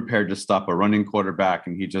prepared to stop a running quarterback,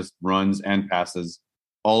 and he just runs and passes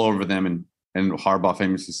all over them. And Harbaugh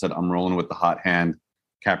famously said, "I'm rolling with the hot hand."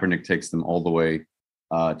 Kaepernick takes them all the way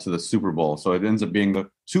to the Super Bowl. So it ends up being the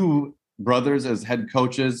 2 brothers as head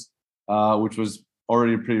coaches, which was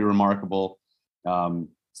already pretty remarkable.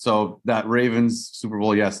 So that Ravens Super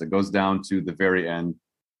Bowl, yes, it goes down to the very end.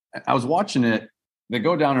 I was watching it. They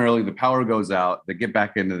go down early. The power goes out. They get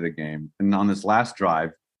back into the game. And on this last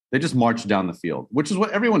drive, they just march down the field, which is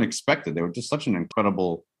what everyone expected. They were just such an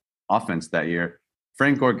incredible offense that year.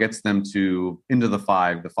 Frank Gore gets them into the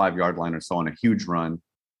 5-yard line or so on a huge run.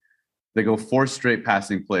 They go 4 straight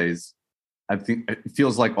passing plays. I think it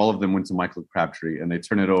feels like all of them went to Michael Crabtree, and they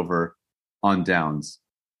turn it over on downs.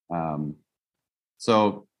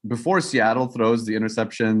 So before Seattle throws the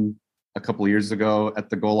interception a couple of years ago at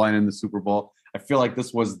the goal line in the Super Bowl, I feel like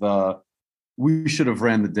this was we should have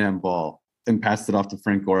ran the damn ball and passed it off to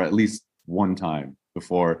Frank Gore at least one time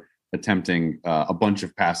before attempting a bunch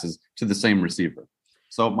of passes to the same receiver.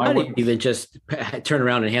 So I didn't even just turn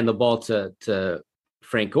around and hand the ball to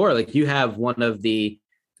Frank Gore. Like, you have one of the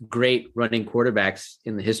great running quarterbacks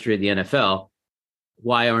in the history of the NFL.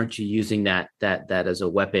 Why aren't you using that as a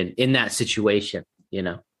weapon in that situation?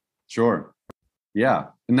 Sure. Yeah.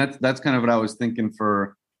 And that's kind of what I was thinking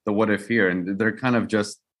for the what if here. And they're kind of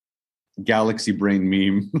just galaxy brain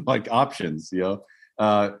meme like options,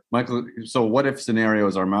 Michael. So what if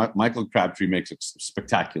scenarios are Michael Crabtree makes a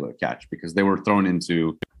spectacular catch because they were thrown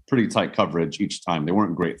into pretty tight coverage each time. They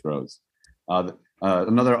weren't great throws.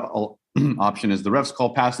 Another option is the refs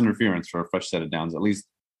call pass interference for a fresh set of downs. At least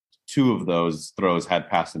two of those throws had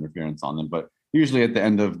pass interference on them, but usually at the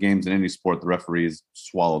end of games in any sport, the referees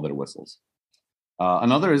swallow their whistles.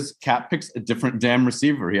 Another is Cap picks a different damn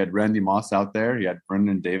receiver. He had Randy Moss out there. He had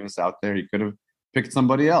Brendan Davis out there. He could have picked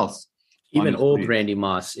somebody else. Even old Randy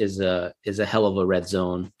Moss is a hell of a red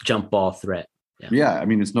zone jump ball threat. Yeah. I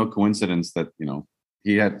mean, it's no coincidence that,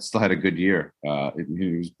 he still had a good year.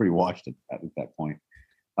 He was pretty washed at that point.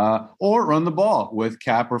 Or run the ball with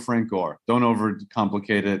Cap or Frank Gore. Don't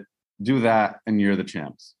overcomplicate it. Do that, and you're the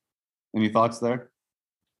champs. Any thoughts there?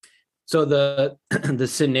 So the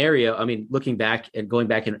scenario, I mean, looking back and going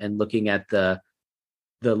back and looking at the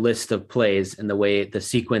list of plays and the way the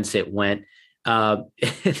sequence it went, the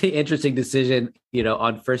interesting decision,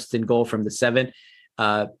 on 1st and goal from the 7,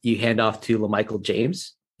 you hand off to LaMichael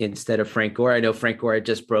James instead of Frank Gore. I know Frank Gore had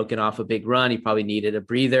just broken off a big run. He probably needed a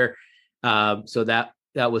breather. So that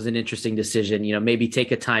was an interesting decision, maybe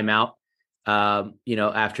take a timeout,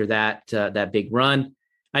 after that big run.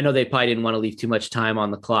 I know they probably didn't want to leave too much time on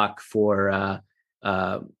the clock for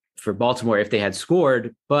Baltimore if they had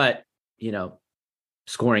scored, but,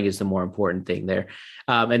 scoring is the more important thing there.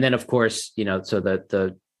 And then, of course, so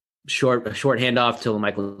the short handoff to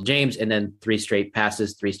LaMichael James, and then 3 straight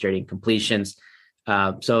passes, 3 straight incompletions.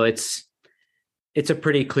 So it's a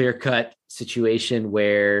pretty clear-cut situation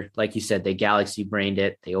where, like you said, they galaxy brained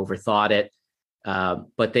it, they overthought it.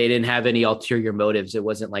 But they didn't have any ulterior motives. It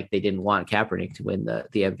wasn't like they didn't want Kaepernick to win the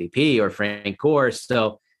MVP or Frank Gore.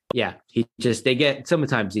 So yeah,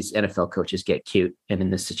 sometimes these NFL coaches get cute. And in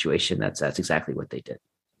this situation, that's exactly what they did.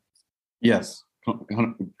 Yes,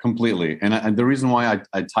 completely. And the reason why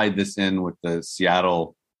I tied this in with the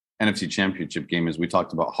Seattle NFC Championship game is we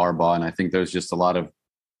talked about Harbaugh. And I think there's just a lot of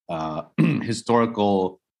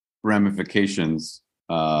historical ramifications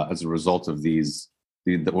as a result of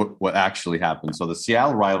what actually happened. So the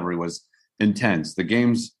Seattle rivalry was intense. The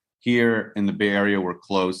games here in the Bay Area were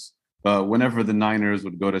close, but whenever the Niners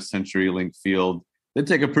would go to CenturyLink Field, they'd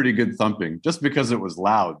take a pretty good thumping just because it was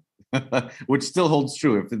loud, which still holds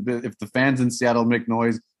true. If the fans in Seattle make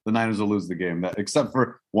noise, the Niners will lose the game, except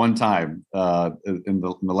for one time in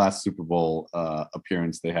the last Super Bowl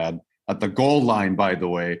appearance they had at the goal line, by the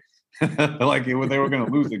way. Like they were going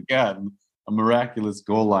to lose again, a miraculous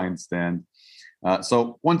goal line stand.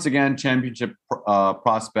 So once again, championship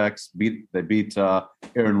prospects beat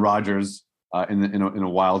Aaron Rodgers in a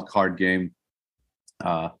wild card game,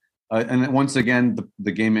 and then once again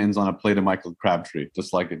the game ends on a play to Michael Crabtree,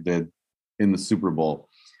 just like it did in the Super Bowl.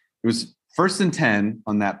 It was 1st and 10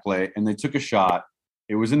 on that play, and they took a shot.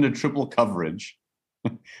 It was into triple coverage.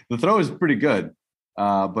 The throw is pretty good,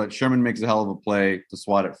 but Sherman makes a hell of a play to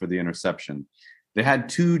swat it for the interception. They had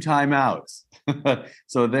 2 timeouts.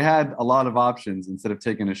 So they had a lot of options instead of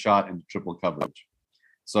taking a shot into triple coverage.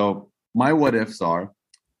 So my what ifs are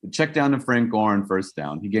the check down to Frank Gore on 1st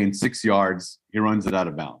down. He gained 6 yards. He runs it out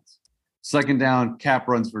of bounds. 2nd down, Cap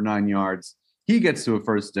runs for 9 yards. He gets to a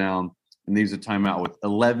 1st down and leaves a timeout with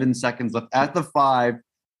 11 seconds left at the 5,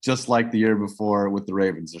 just like the year before with the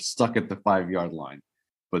Ravens. They're stuck at the 5-yard line.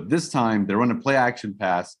 But this time they run a play action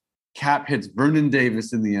pass. Cap hits Vernon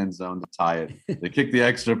Davis in the end zone to tie it. They kick the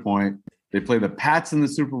extra point. They play the Pats in the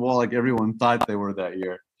Super Bowl like everyone thought they were that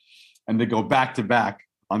year. And they go back-to-back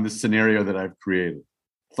on this scenario that I've created.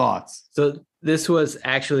 Thoughts? So this was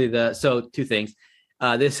actually 2 things.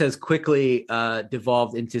 This has quickly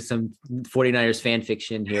devolved into some 49ers fan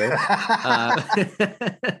fiction here,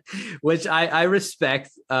 which I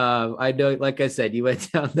respect. I know, like I said, you went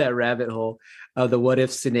down that rabbit hole of the what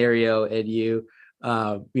if scenario and you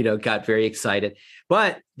got very excited.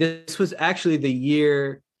 But this was actually the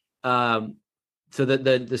year. So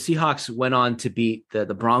the Seahawks went on to beat the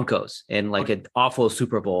Broncos in like an awful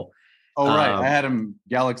Super Bowl. Oh, right. I had him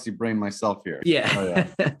galaxy brain myself here. Yeah.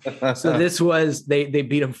 Oh, yeah. So this was, they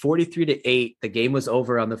beat them 43-8. The game was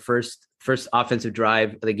over on the first offensive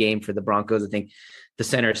drive of the game for the Broncos. I think the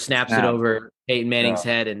center snaps it over Peyton Manning's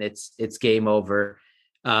head and it's game over.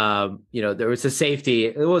 There was a safety.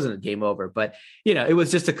 It wasn't a game over, but it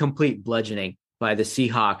was just a complete bludgeoning by the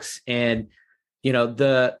Seahawks. And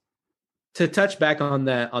to touch back on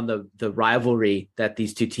the rivalry that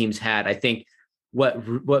these two teams had, I think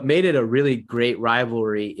what made it a really great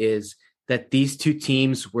rivalry is that these two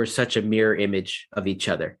teams were such a mirror image of each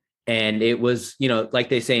other. And it was, like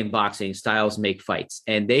they say in boxing, styles make fights.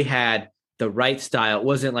 And they had the right style. It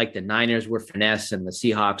wasn't like the Niners were finesse and the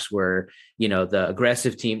Seahawks were, the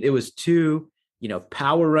aggressive team. It was two,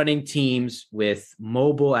 power running teams with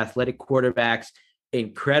mobile athletic quarterbacks,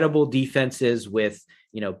 incredible defenses with,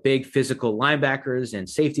 big physical linebackers and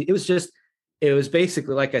safety. It was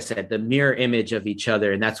basically, like I said, the mirror image of each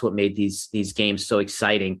other. And that's what made these games so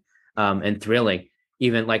exciting and thrilling.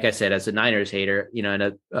 Even like I said, as a Niners hater, and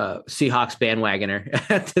a Seahawks bandwagoner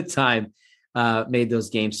at the time, made those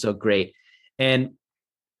games so great. And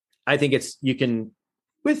I think you can,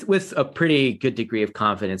 with a pretty good degree of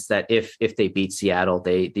confidence, that if they beat Seattle,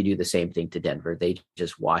 they do the same thing to Denver. They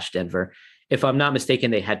just wash Denver. If I'm not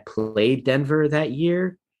mistaken, they had played Denver that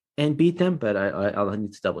year and beat them, but I'll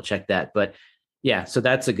need to double check that. But yeah, so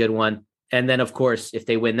that's a good one. And then, of course, if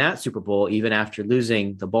they win that Super Bowl, even after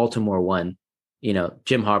losing the Baltimore one,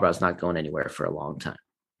 Jim Harbaugh's not going anywhere for a long time.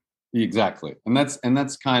 Exactly. And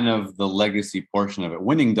that's kind of the legacy portion of it.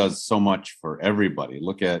 Winning does so much for everybody.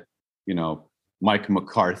 Look at, Mike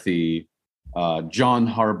McCarthy, John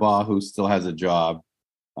Harbaugh, who still has a job.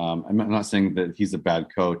 I'm not saying that he's a bad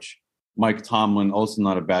coach. Mike Tomlin, also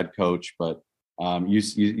not a bad coach, but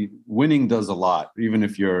winning does a lot. Even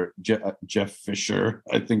if you're Jeff Fisher,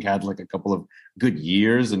 I think had like a couple of good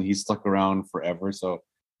years and he stuck around forever. So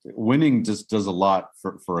winning just does a lot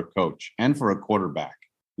for a coach and for a quarterback.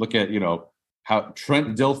 Look at, how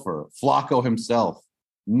Trent Dilfer, Flacco himself,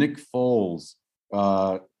 Nick Foles,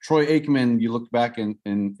 Troy Aikman, you look back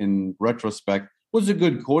in retrospect, was a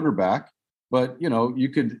good quarterback, but you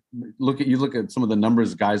could look at some of the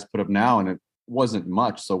numbers guys put up now and it wasn't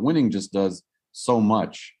much. So winning just does so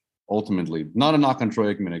much ultimately. Not a knock on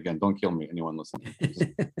Troy Aikman again. Don't kill me, anyone listening.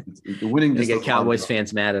 Winning just get Cowboys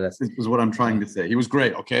fans mad at us. Is what I'm trying to say. He was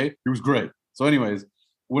great, okay? He was great. So anyways,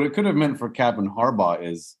 what it could have meant for Cap and Harbaugh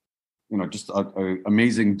is, just an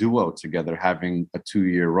amazing duo together, having a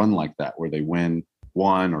 2-year run like that where they win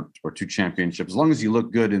one or two championships. As long as you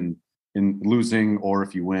look good in losing, or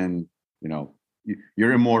if you win,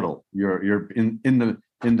 you're immortal. You're in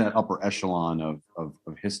that upper echelon of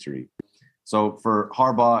history. So for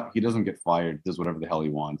Harbaugh, he doesn't get fired, does whatever the hell he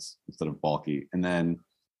wants instead of Balky. And then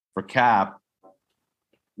for Cap,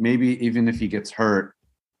 maybe even if he gets hurt,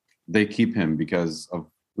 they keep him because of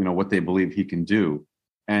what they believe he can do.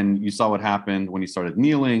 And you saw what happened when he started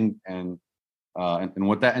kneeling, and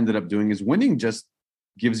what that ended up doing is winning just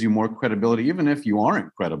gives you more credibility, even if you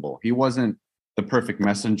aren't credible. He wasn't the perfect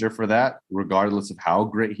messenger for that, regardless of how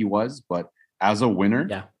great he was. But as a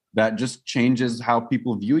winner, that just changes how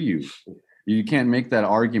people view you. You can't make that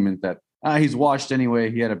argument that he's washed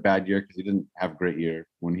anyway. He had a bad year because he didn't have a great year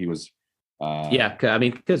when he was.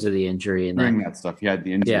 Because of the injury and during that stuff, he had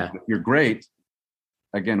the injury. Yeah. If you're great.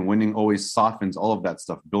 Again, winning always softens all of that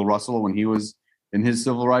stuff. Bill Russell, when he was in his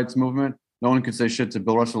civil rights movement, no one could say shit to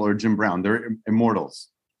Bill Russell or Jim Brown. They're immortals,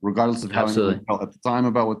 regardless of how anyone felt at the time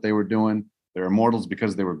about what they were doing. They're immortals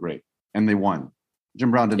because they were great and they won.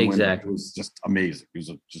 Jim Brown didn't win. It was just amazing. He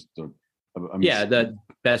was the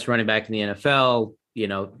best running back in the NFL.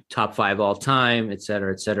 Top 5 all time, et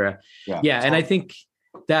cetera, et cetera. Yeah, and I think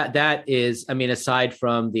that is, aside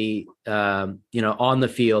from the on the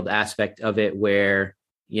field aspect of it, where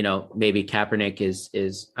maybe Kaepernick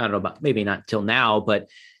is I don't know about, maybe not till now, but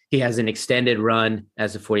he has an extended run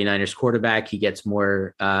as a 49ers quarterback. He gets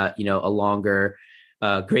more a longer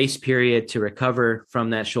grace period to recover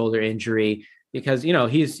from that shoulder injury, because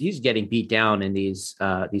he's getting beat down in these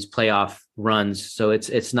playoff runs. So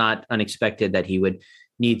it's not unexpected that he would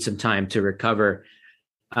need some time to recover.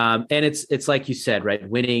 And it's like you said, right?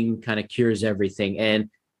 Winning kind of cures everything. And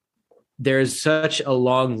there's such a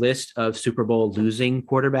long list of Super Bowl losing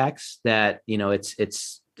quarterbacks that,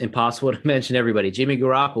 it's impossible to mention everybody. Jimmy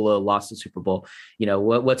Garoppolo lost the Super Bowl.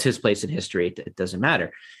 What's his place in history? It doesn't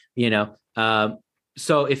matter,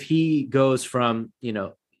 so if he goes from,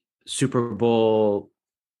 Super Bowl,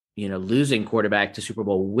 losing quarterback to Super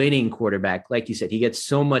Bowl winning quarterback, like you said, he gets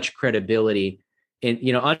so much credibility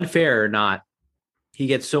in, unfair or not, he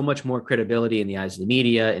gets so much more credibility in the eyes of the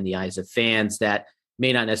media, in the eyes of fans that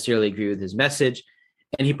may not necessarily agree with his message.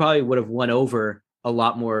 And he probably would have won over a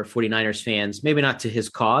lot more 49ers fans, maybe not to his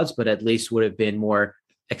cause, but at least would have been more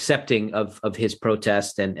accepting of his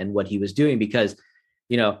protest and what he was doing, because,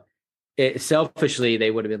 selfishly,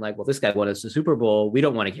 they would have been like, well, this guy won us the Super Bowl. We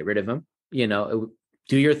don't want to get rid of him.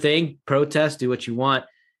 Do your thing, protest, do what you want,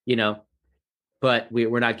 but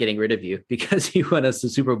we're not getting rid of you because he won us the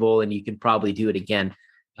Super Bowl and you can probably do it again,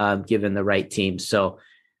 given the right team. So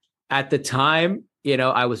at the time,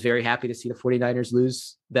 I was very happy to see the 49ers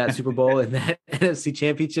lose that Super Bowl in that NFC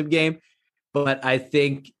Championship game. But I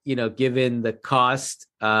think, given the cost,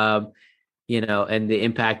 and the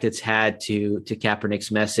impact it's had to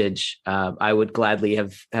Kaepernick's message, I would gladly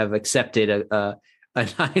have accepted a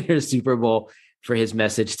Niners Super Bowl for his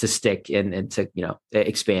message to stick and to,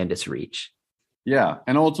 expand its reach. Yeah.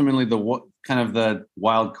 And ultimately the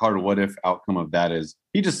wild card what if outcome of that is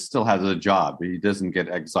he just still has a job. He doesn't get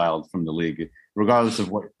exiled from the league, regardless of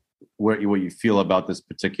what you feel about this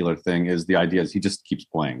particular thing. Is the idea is he just keeps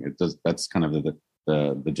playing. It does. That's kind of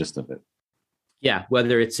the gist of it. Yeah.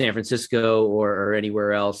 Whether it's San Francisco or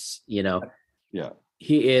anywhere else, Yeah.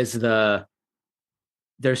 He is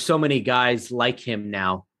there's so many guys like him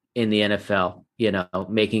now in the NFL,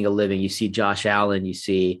 making a living. You see Josh Allen, you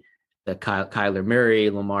see the Kyler Murray,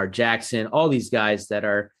 Lamar Jackson, all these guys that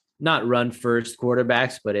are not run first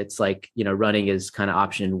quarterbacks, but it's like, running is kind of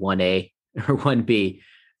option 1A or 1B.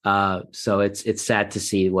 So it's sad to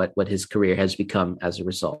see what his career has become as a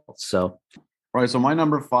result. So, right. So my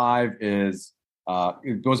number 5 is,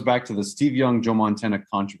 it goes back to the Steve Young, Joe Montana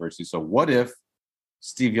controversy. So what if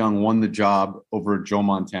Steve Young won the job over Joe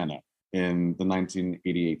Montana in the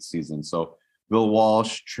 1988 season? So Bill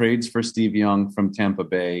Walsh trades for Steve Young from Tampa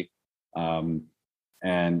Bay.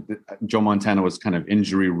 And Joe Montana was kind of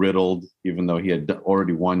injury riddled, even though he had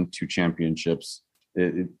already won 2 championships.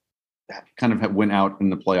 It kind of went out in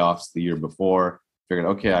the playoffs the year before. Figured,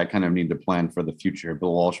 okay, I kind of need to plan for the future.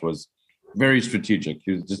 Bill Walsh was very strategic.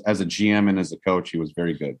 He was just, as a GM and as a coach, he was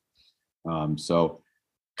very good. So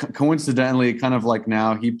coincidentally, kind of like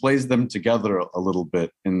now, he plays them together a little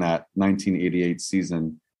bit in that 1988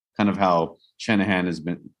 season, kind of how Shanahan has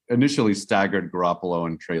been initially staggered Garoppolo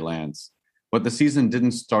and Trey Lance, but the season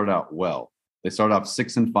didn't start out well. They started off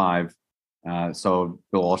 6-5. So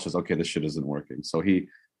Bill Walsh says, okay, this shit isn't working. So he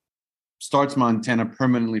starts Montana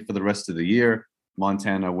permanently for the rest of the year.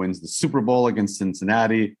 Montana wins the Super Bowl against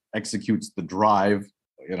Cincinnati, executes the drive,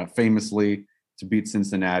 famously to beat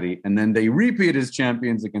Cincinnati. And then they repeat as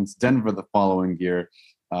champions against Denver the following year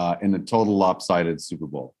in a total lopsided Super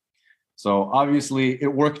Bowl. So obviously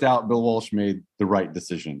it worked out. Bill Walsh made the right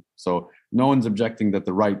decision. So no one's objecting that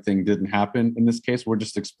the right thing didn't happen. In this case, we're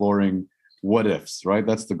just exploring what ifs, right?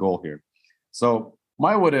 That's the goal here. So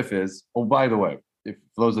my what if is, oh, by the way, if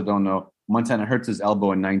for those that don't know, Montana hurts his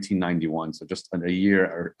elbow in 1991. So just a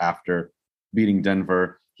year after beating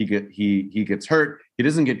Denver, he gets hurt. He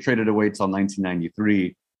doesn't get traded away till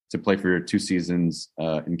 1993 to play for 2 seasons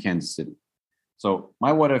in Kansas City. So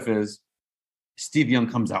my what if is Steve Young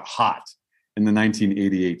comes out hot in the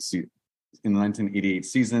 1988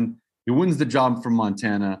 season. He wins the job from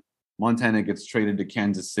Montana. Montana gets traded to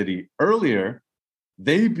Kansas City earlier.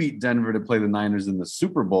 They beat Denver to play the Niners in the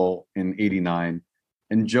Super Bowl in 89.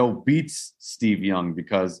 And Joe beats Steve Young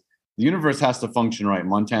because the universe has to function right.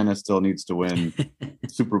 Montana still needs to win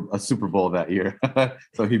a Super Bowl that year.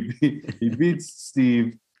 So he beats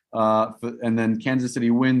Steve. And then Kansas City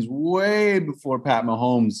wins way before Pat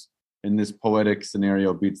Mahomes in this poetic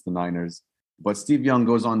scenario beats the Niners. But Steve Young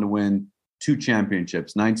goes on to win 2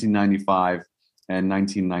 championships, 1995 and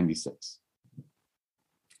 1996.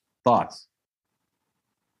 Thoughts?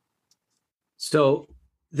 So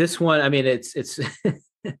this one, I mean, it's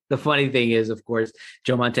the funny thing is, of course,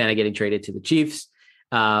 Joe Montana getting traded to the Chiefs.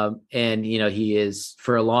 And, he is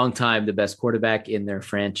for a long time the best quarterback in their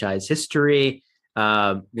franchise history.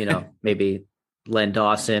 Maybe Len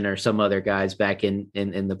Dawson or some other guys back in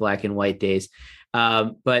the black and white days.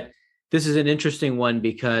 But this is an interesting one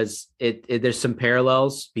because there's some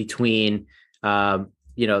parallels between, the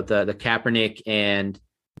Kaepernick and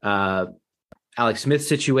Alex Smith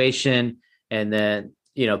situation. And then,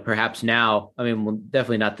 perhaps now, I mean,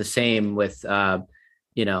 definitely not the same with,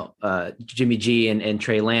 Jimmy G and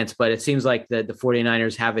Trey Lance, but it seems like the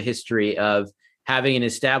 49ers have a history of having an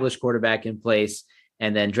established quarterback in place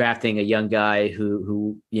and then drafting a young guy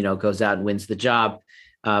who goes out and wins the job.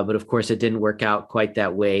 But of course, it didn't work out quite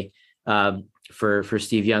that way for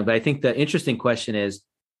Steve Young. But I think the interesting question is,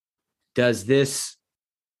 does this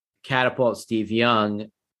catapult Steve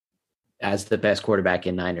Young as the best quarterback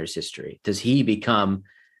in Niners history? Does he become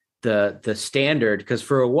the standard? Because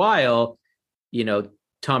for a while,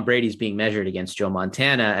 Tom Brady's being measured against Joe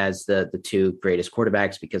Montana as the 2 greatest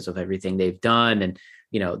quarterbacks because of everything they've done. And,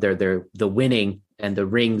 they're the winning and the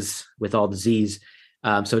rings with all the Z's.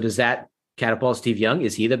 So does that catapult Steve Young.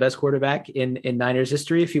 Is he the best quarterback in Niners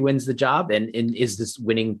history if he wins the job? And is this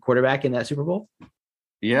winning quarterback in that Super Bowl?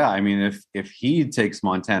 Yeah, I mean, if he takes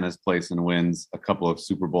Montana's place and wins a couple of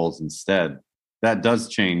Super Bowls instead, that does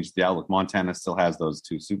change the outlook. Montana still has those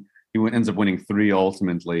two. So he ends up winning 3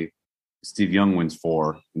 ultimately. Steve Young wins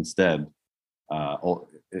 4 instead. I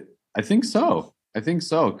think so.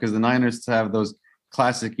 Because the Niners have those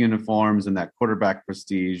classic uniforms and that quarterback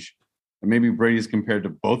prestige. And maybe Brady's compared to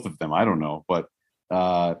both of them. I don't know, but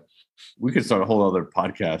we could start a whole other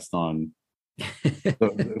podcast on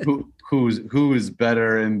who is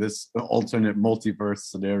better in this alternate multiverse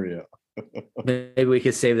scenario. Maybe we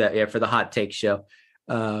could save that for the hot take show.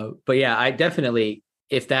 But yeah, I definitely,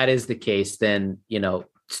 if that is the case, then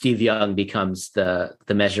Steve Young becomes the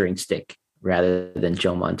measuring stick rather than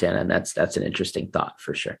Joe Montana, and that's an interesting thought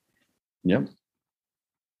for sure. Yep.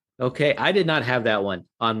 Okay, I did not have that one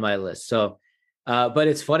on my list. So, but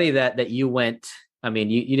it's funny that you went. I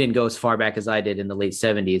mean, you didn't go as far back as I did in the late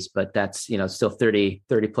 70s, but that's, still 30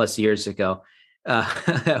 plus years ago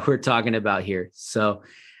that we're talking about here. So,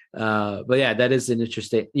 but yeah, that is an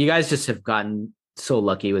interesting, you guys just have gotten so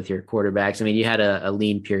lucky with your quarterbacks. I mean, you had a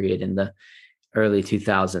lean period in the early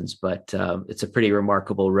 2000s, but it's a pretty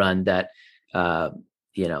remarkable run that, Bill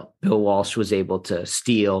Walsh was able to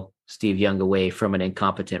steal Steve Young away from an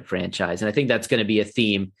incompetent franchise. And I think that's going to be a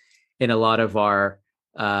theme in a lot of our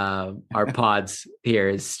pods here.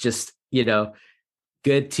 Is just,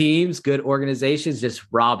 good teams, good organizations, just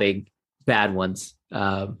robbing bad ones.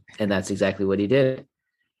 And that's exactly what he did.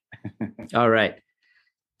 All right.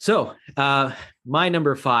 So my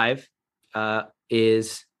number 5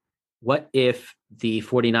 is, what if the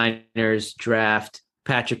 49ers draft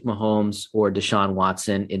Patrick Mahomes or Deshaun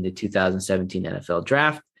Watson in the 2017 NFL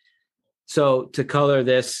draft? So to color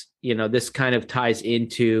this, this kind of ties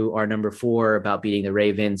into our number 4 about beating the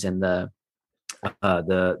Ravens and the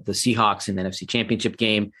Seahawks in the NFC Championship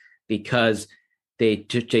game, because they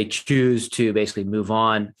choose to basically move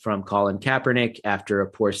on from Colin Kaepernick after a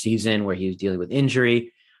poor season where he was dealing with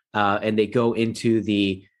injury, and they go into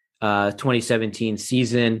the 2017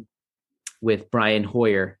 season with Brian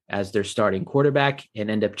Hoyer as their starting quarterback and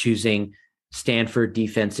end up choosing Stanford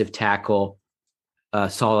defensive tackle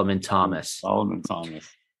Solomon Thomas.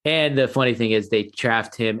 And the funny thing is they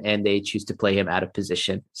draft him and they choose to play him out of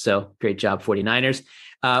position. So great job, 49ers.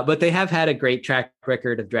 But they have had a great track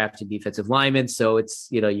record of drafting defensive linemen. So it's,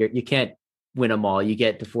 you can't win them all. You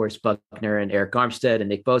get DeForest Buckner and Eric Armstead and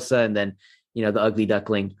Nick Bosa. And then, the ugly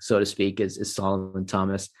duckling, so to speak, is Solomon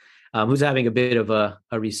Thomas, who's having a bit of a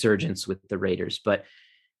resurgence with the Raiders. But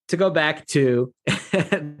to go back to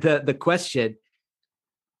the question,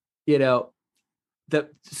 the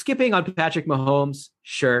skipping on Patrick Mahomes,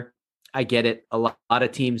 sure, I get it. A lot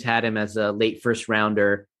of teams had him as a late first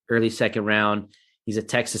rounder, early second round. He's a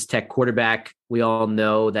Texas Tech quarterback. We all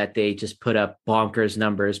know that they just put up bonkers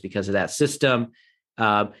numbers because of that system.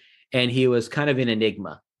 And he was kind of an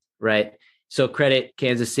enigma, right? So credit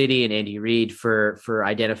Kansas City and Andy Reid for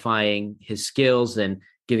identifying his skills and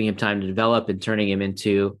giving him time to develop and turning him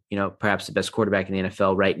into, perhaps the best quarterback in the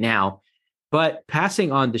NFL right now. But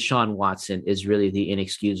passing on Deshaun Watson is really the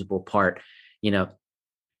inexcusable part.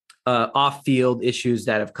 Off-field issues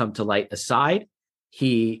that have come to light aside,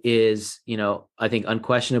 he is, I think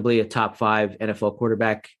unquestionably a top 5 NFL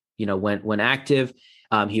quarterback, when active.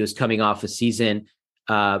 He was coming off a season,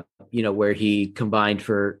 where he combined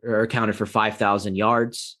or accounted for 5,000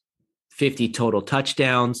 yards, 50 total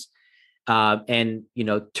touchdowns, and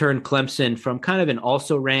turned Clemson from kind of an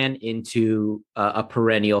also-ran into a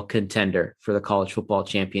perennial contender for the college football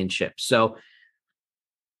championship. So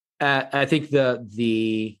I think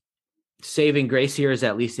the saving grace here is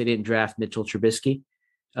at least they didn't draft Mitchell Trubisky,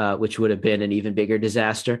 which would have been an even bigger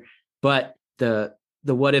disaster. But the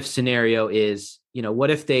what if scenario is,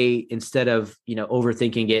 what if they, instead of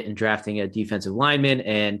overthinking it and drafting a defensive lineman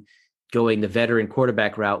and going the veteran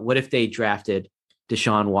quarterback route, what if they drafted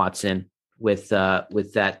Deshaun Watson with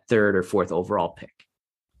that 3rd or 4th overall pick?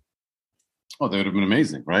 Oh, that would have been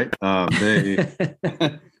amazing, right?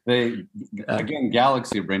 They again,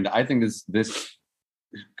 galaxy brain. I think this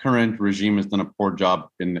current regime has done a poor job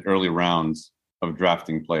in the early rounds of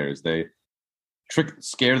drafting players. They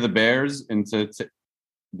scare the Bears into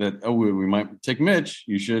that. Oh, we might take Mitch.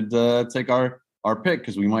 You should take our pick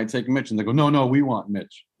because we might take Mitch. And they go, no, we want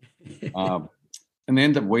Mitch. And they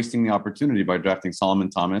end up wasting the opportunity by drafting Solomon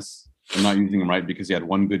Thomas and not using him right because he had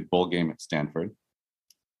one good bowl game at Stanford.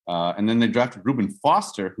 And then they drafted Reuben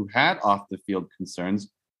Foster, who had off the field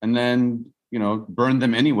concerns, and then, burned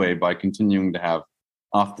them anyway by continuing to have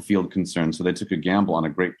off the field concerns. So they took a gamble on a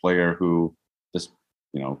great player who just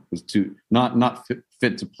was too not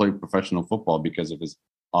fit to play professional football because of his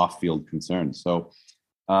off-field concerns. So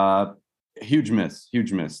huge miss.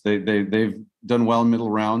 They've done well in middle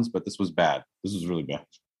rounds, but this was bad. This was really bad.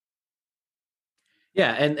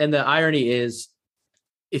 Yeah, and the irony is,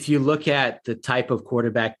 if you look at the type of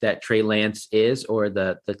quarterback that Trey Lance is, or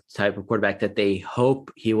the type of quarterback that they hope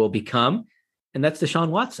he will become, and that's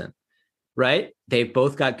Deshaun Watson, right? They've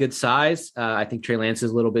both got good size. I think Trey Lance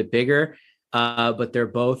is a little bit bigger, but they're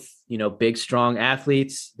both, big, strong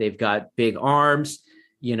athletes. They've got big arms.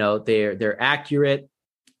 They're accurate.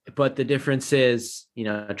 But the difference is,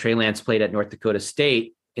 Trey Lance played at North Dakota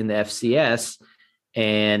State in the FCS,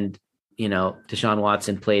 and Deshaun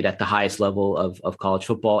Watson played at the highest level of college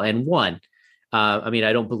football and won. I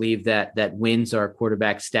don't believe that wins are a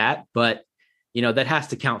quarterback stat, but that has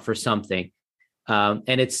to count for something.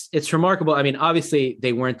 And it's remarkable. Obviously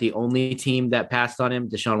they weren't the only team that passed on him.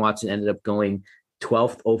 Deshaun Watson ended up going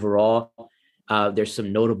 12th overall. There's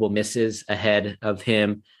some notable misses ahead of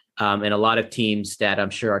him, and a lot of teams that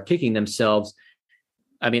I'm sure are kicking themselves.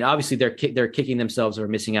 Obviously they're kicking themselves or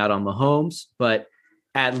missing out on Mahomes, but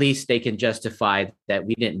at least they can justify that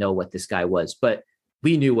we didn't know what this guy was, but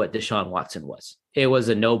we knew what Deshaun Watson was. It was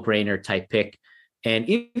a no-brainer type pick. And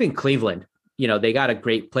even Cleveland, they got a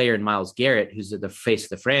great player in Myles Garrett, who's the face of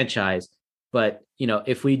the franchise. But,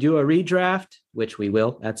 if we do a redraft, which we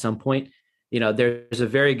will at some point, there's a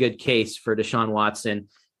very good case for Deshaun Watson.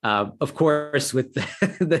 Of course, with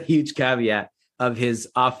the huge caveat of his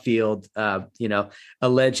off-field,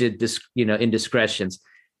 alleged, indiscretions.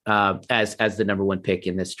 As the number one pick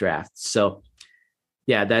in this draft. So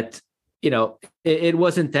yeah, that, it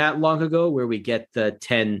wasn't that long ago where we get the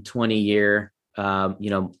 10, 20 year,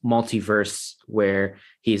 multiverse where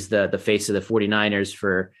he's the face of the 49ers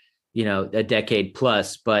for, a decade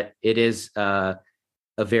plus, but it is a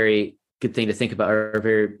very good thing to think about, or a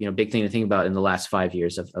very, big thing to think about in the last 5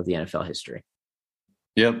 years of the NFL history.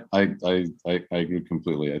 Yep. I agree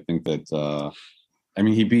completely. I think that,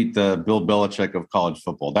 he beat the Bill Belichick of college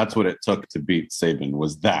football. That's what it took to beat Saban.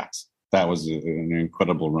 That was an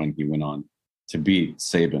incredible run he went on to beat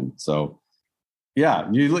Saban. So, yeah,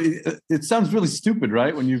 it sounds really stupid,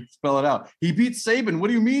 right? When you spell it out. He beat Saban. What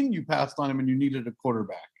do you mean you passed on him and you needed a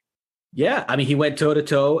quarterback? Yeah, he went toe to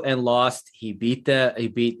toe and lost. He beat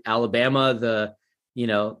Alabama, the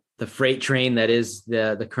freight train that is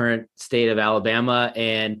the current state of Alabama,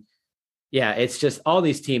 and yeah, it's just all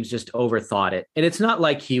these teams just overthought it. And it's not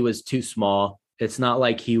like he was too small. It's not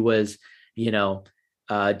like he was, didn't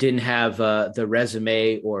have the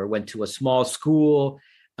resume or went to a small school.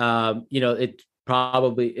 It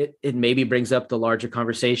probably, it maybe brings up the larger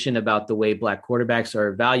conversation about the way Black quarterbacks are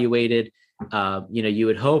evaluated. You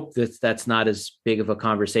would hope that that's not as big of a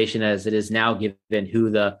conversation as it is now, given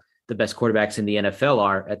who the best quarterbacks in the NFL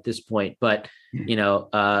are at this point. But,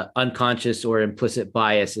 unconscious or implicit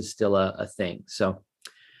bias is still a thing. So,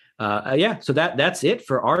 so that's it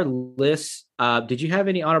for our list. Did you have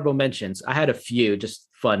any honorable mentions? I had a few, just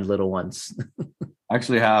fun little ones. I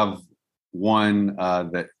actually have one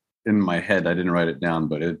that in my head, I didn't write it down,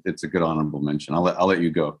 but it's a good honorable mention. I'll let you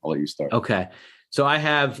go. I'll let you start. Okay. So I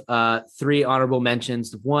have 3 honorable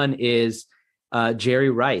mentions. One is Jerry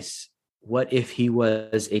Rice. What if he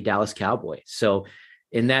was a Dallas Cowboy? So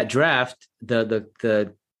in that draft,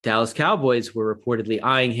 the Dallas Cowboys were reportedly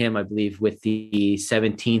eyeing him, I believe, with the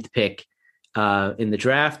 17th pick in the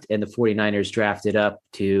draft, and the 49ers drafted up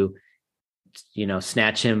to,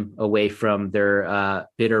 snatch him away from their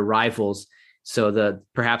bitter rivals. So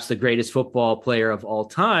perhaps the greatest football player of all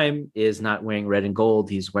time is not wearing red and gold.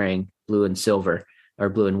 He's wearing blue and silver, or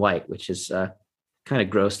blue and white, which is kind of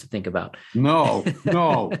gross to think about. No,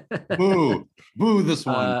 boo this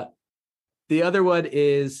one. The other one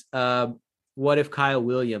is, what if Kyle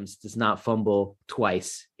Williams does not fumble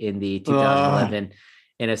twice in the 2011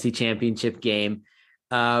 NFC Championship game?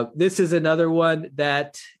 This is another one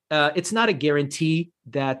that it's not a guarantee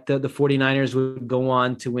that the 49ers would go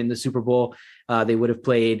on to win the Super Bowl. They would have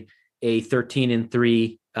played a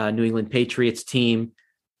 13-3 New England Patriots team.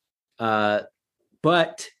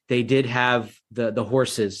 But they did have the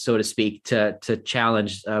horses, so to speak, to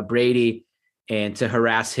challenge Brady and to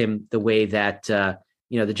harass him the way that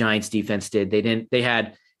the Giants defense did. They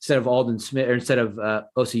had, instead of Alden Smith, or instead of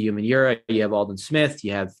Osi Umenyiora, you have Alden Smith,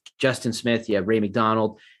 you have Justin Smith, you have Ray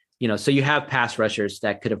McDonald. So you have pass rushers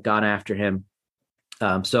that could have gone after him.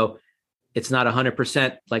 So it's not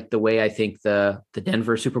 100% like the way I think the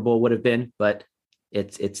Denver Super Bowl would have been, but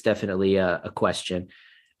it's definitely a question.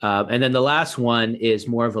 And then the last one is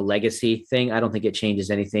more of a legacy thing. I don't think it changes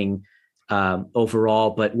anything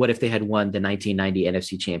overall, but what if they had won the 1990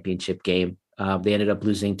 NFC Championship game They ended up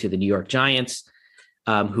losing to the New York Giants,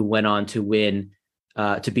 who went on to win,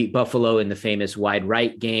 to beat Buffalo in the famous wide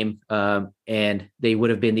right game. And they would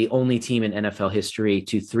have been the only team in NFL history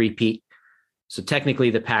to three-peat. So technically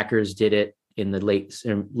the Packers did it in the late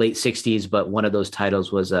 60s, but one of those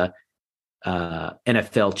titles was a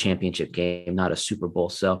NFL championship game, not a Super Bowl.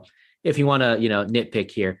 So if you want to,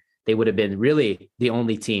 nitpick here, they would have been really the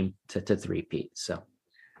only team to three-peat. So.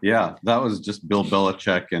 Yeah, that was just Bill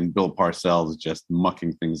Belichick and Bill Parcells just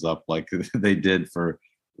mucking things up like they did for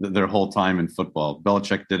their whole time in football.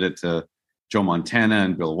 Belichick did it to Joe Montana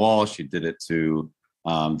and Bill Walsh. He did it to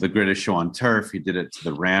the Greatest Show on Turf. He did it to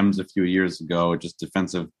the Rams a few years ago, just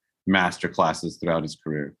defensive master classes throughout his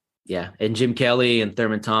career. Yeah, and Jim Kelly and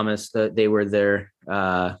Thurman Thomas, they were their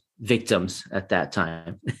victims at that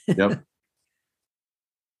time. Yep.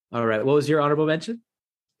 All right, what was your honorable mention?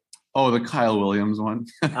 Oh, the Kyle Williams one.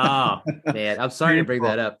 Oh man, I'm sorry to bring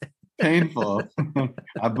that up. Painful.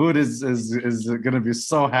 Aboud is going to be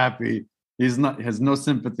so happy. Has no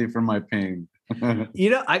sympathy for my pain.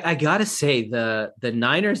 I gotta say the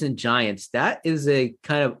Niners and Giants, that is a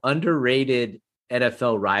kind of underrated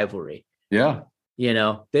NFL rivalry. Yeah.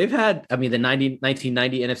 They've had, the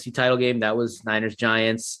 1990 NFC title game, that was Niners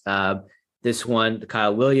Giants. This one, the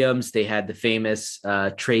Kyle Williams, they had the famous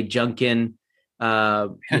Trey Junkin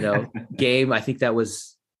game. I think that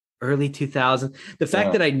was early 2000. The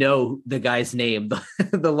fact that I know the guy's name,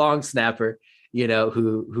 the long snapper,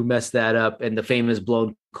 who messed that up, and the famous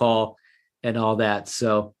blown call and all that.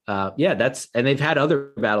 So and they've had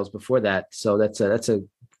other battles before that. So that's a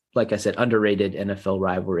like I said, underrated NFL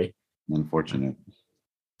rivalry. Unfortunate.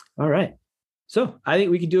 All right. So I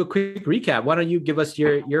think we can do a quick recap. Why don't you give us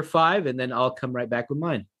your 5, and then I'll come right back with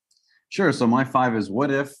mine. Sure. So my 5 is,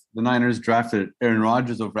 what if the Niners drafted Aaron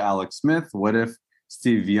Rodgers over Alex Smith? What if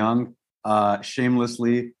Steve Young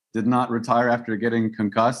shamelessly did not retire after getting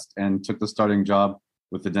concussed and took the starting job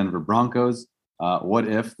with the Denver Broncos? What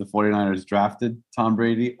if the 49ers drafted Tom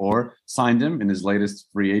Brady or signed him in his latest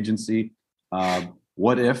free agency?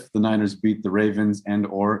 What if the Niners beat the Ravens and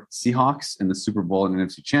or Seahawks in the Super Bowl and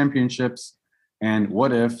NFC championships? And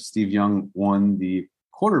what if Steve Young won the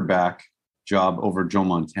quarterback job over Joe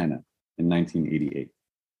Montana in 1988?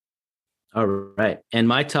 All right. And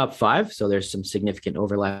my top 5, so there's some significant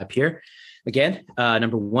overlap here. Again,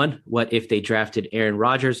 number 1, what if they drafted Aaron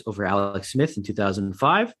Rodgers over Alex Smith in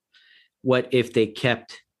 2005? What if they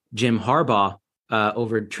kept Jim Harbaugh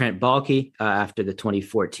over Trent Baalke after the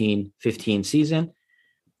 2014-15 season?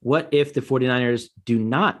 What if the 49ers do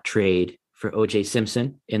not trade for O.J.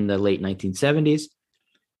 Simpson in the late 1970s?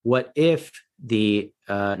 What if the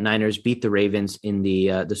Niners beat the Ravens in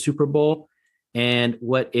the Super Bowl? And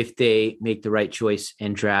what if they make the right choice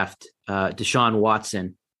and draft Deshaun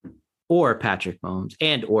Watson or Patrick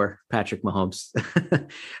Mahomes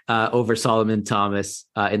over Solomon Thomas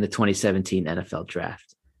in the 2017 NFL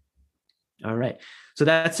draft? All right. So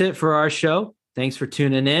that's it for our show. Thanks for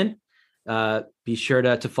tuning in. Be sure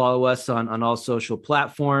to follow us on all social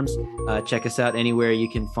platforms. Check us out anywhere you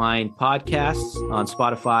can find podcasts, on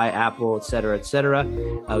Spotify, Apple, et cetera, et cetera.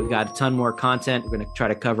 We've got a ton more content. We're going to try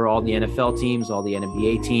to cover all the NFL teams, all the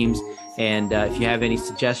NBA teams. And if you have any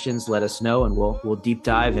suggestions, let us know, and we'll deep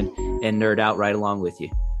dive and nerd out right along with you.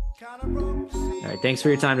 All right. Thanks for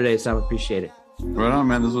your time today, Sam. Appreciate it. Right on,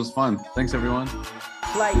 man. This was fun. Thanks, everyone.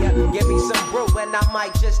 Player, give me some brew and I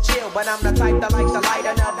might just chill. But I'm the type that like to light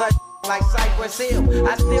another like Cypress Hill.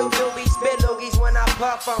 I still do be spit loogies when I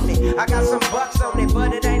puff on it. I got some bucks on it,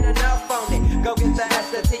 but it ain't enough on it. Go get the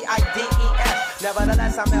S-T-I-D-E-S.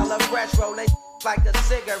 Nevertheless, I'm hella fresh, rolling like a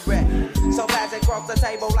cigarette. So fast across the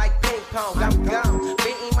table like ping pong. I'm gone,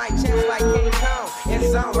 beating my chest like King Kong.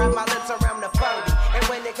 It's on, wrap my lips around the 40. And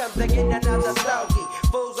when it comes to getting another stogie,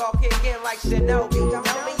 fools all kick in like Shinobi. Know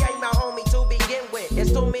me ain't my homie to begin with.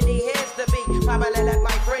 It's too many heads to be. Probably let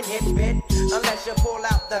my friend hit bit. Unless you pull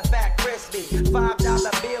out the fat crispy $5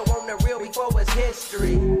 bill on the real before it's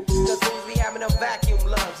history. Cause fools be having them vacuum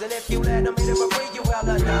lungs. And if you let them hit it for free, you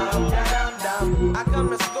hella dumb. I come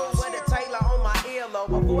to school with a Taylor on my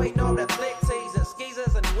earlobe. Avoiding all the flick teasers,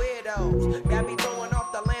 skeezers, and weirdos. Got me throwing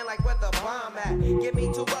off the land like where the bomb at. Give me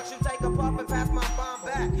 $2, you take a puff and pass my bomb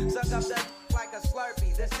back. Suck up the like a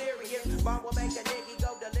Slurpee. The serious bomb will make a nigga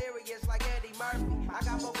go delirious like Eddie Murphy. I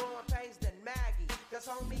got more growing pains than Maggie. Cause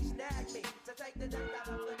homies snagged me to take the dunk out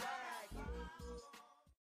of the bag.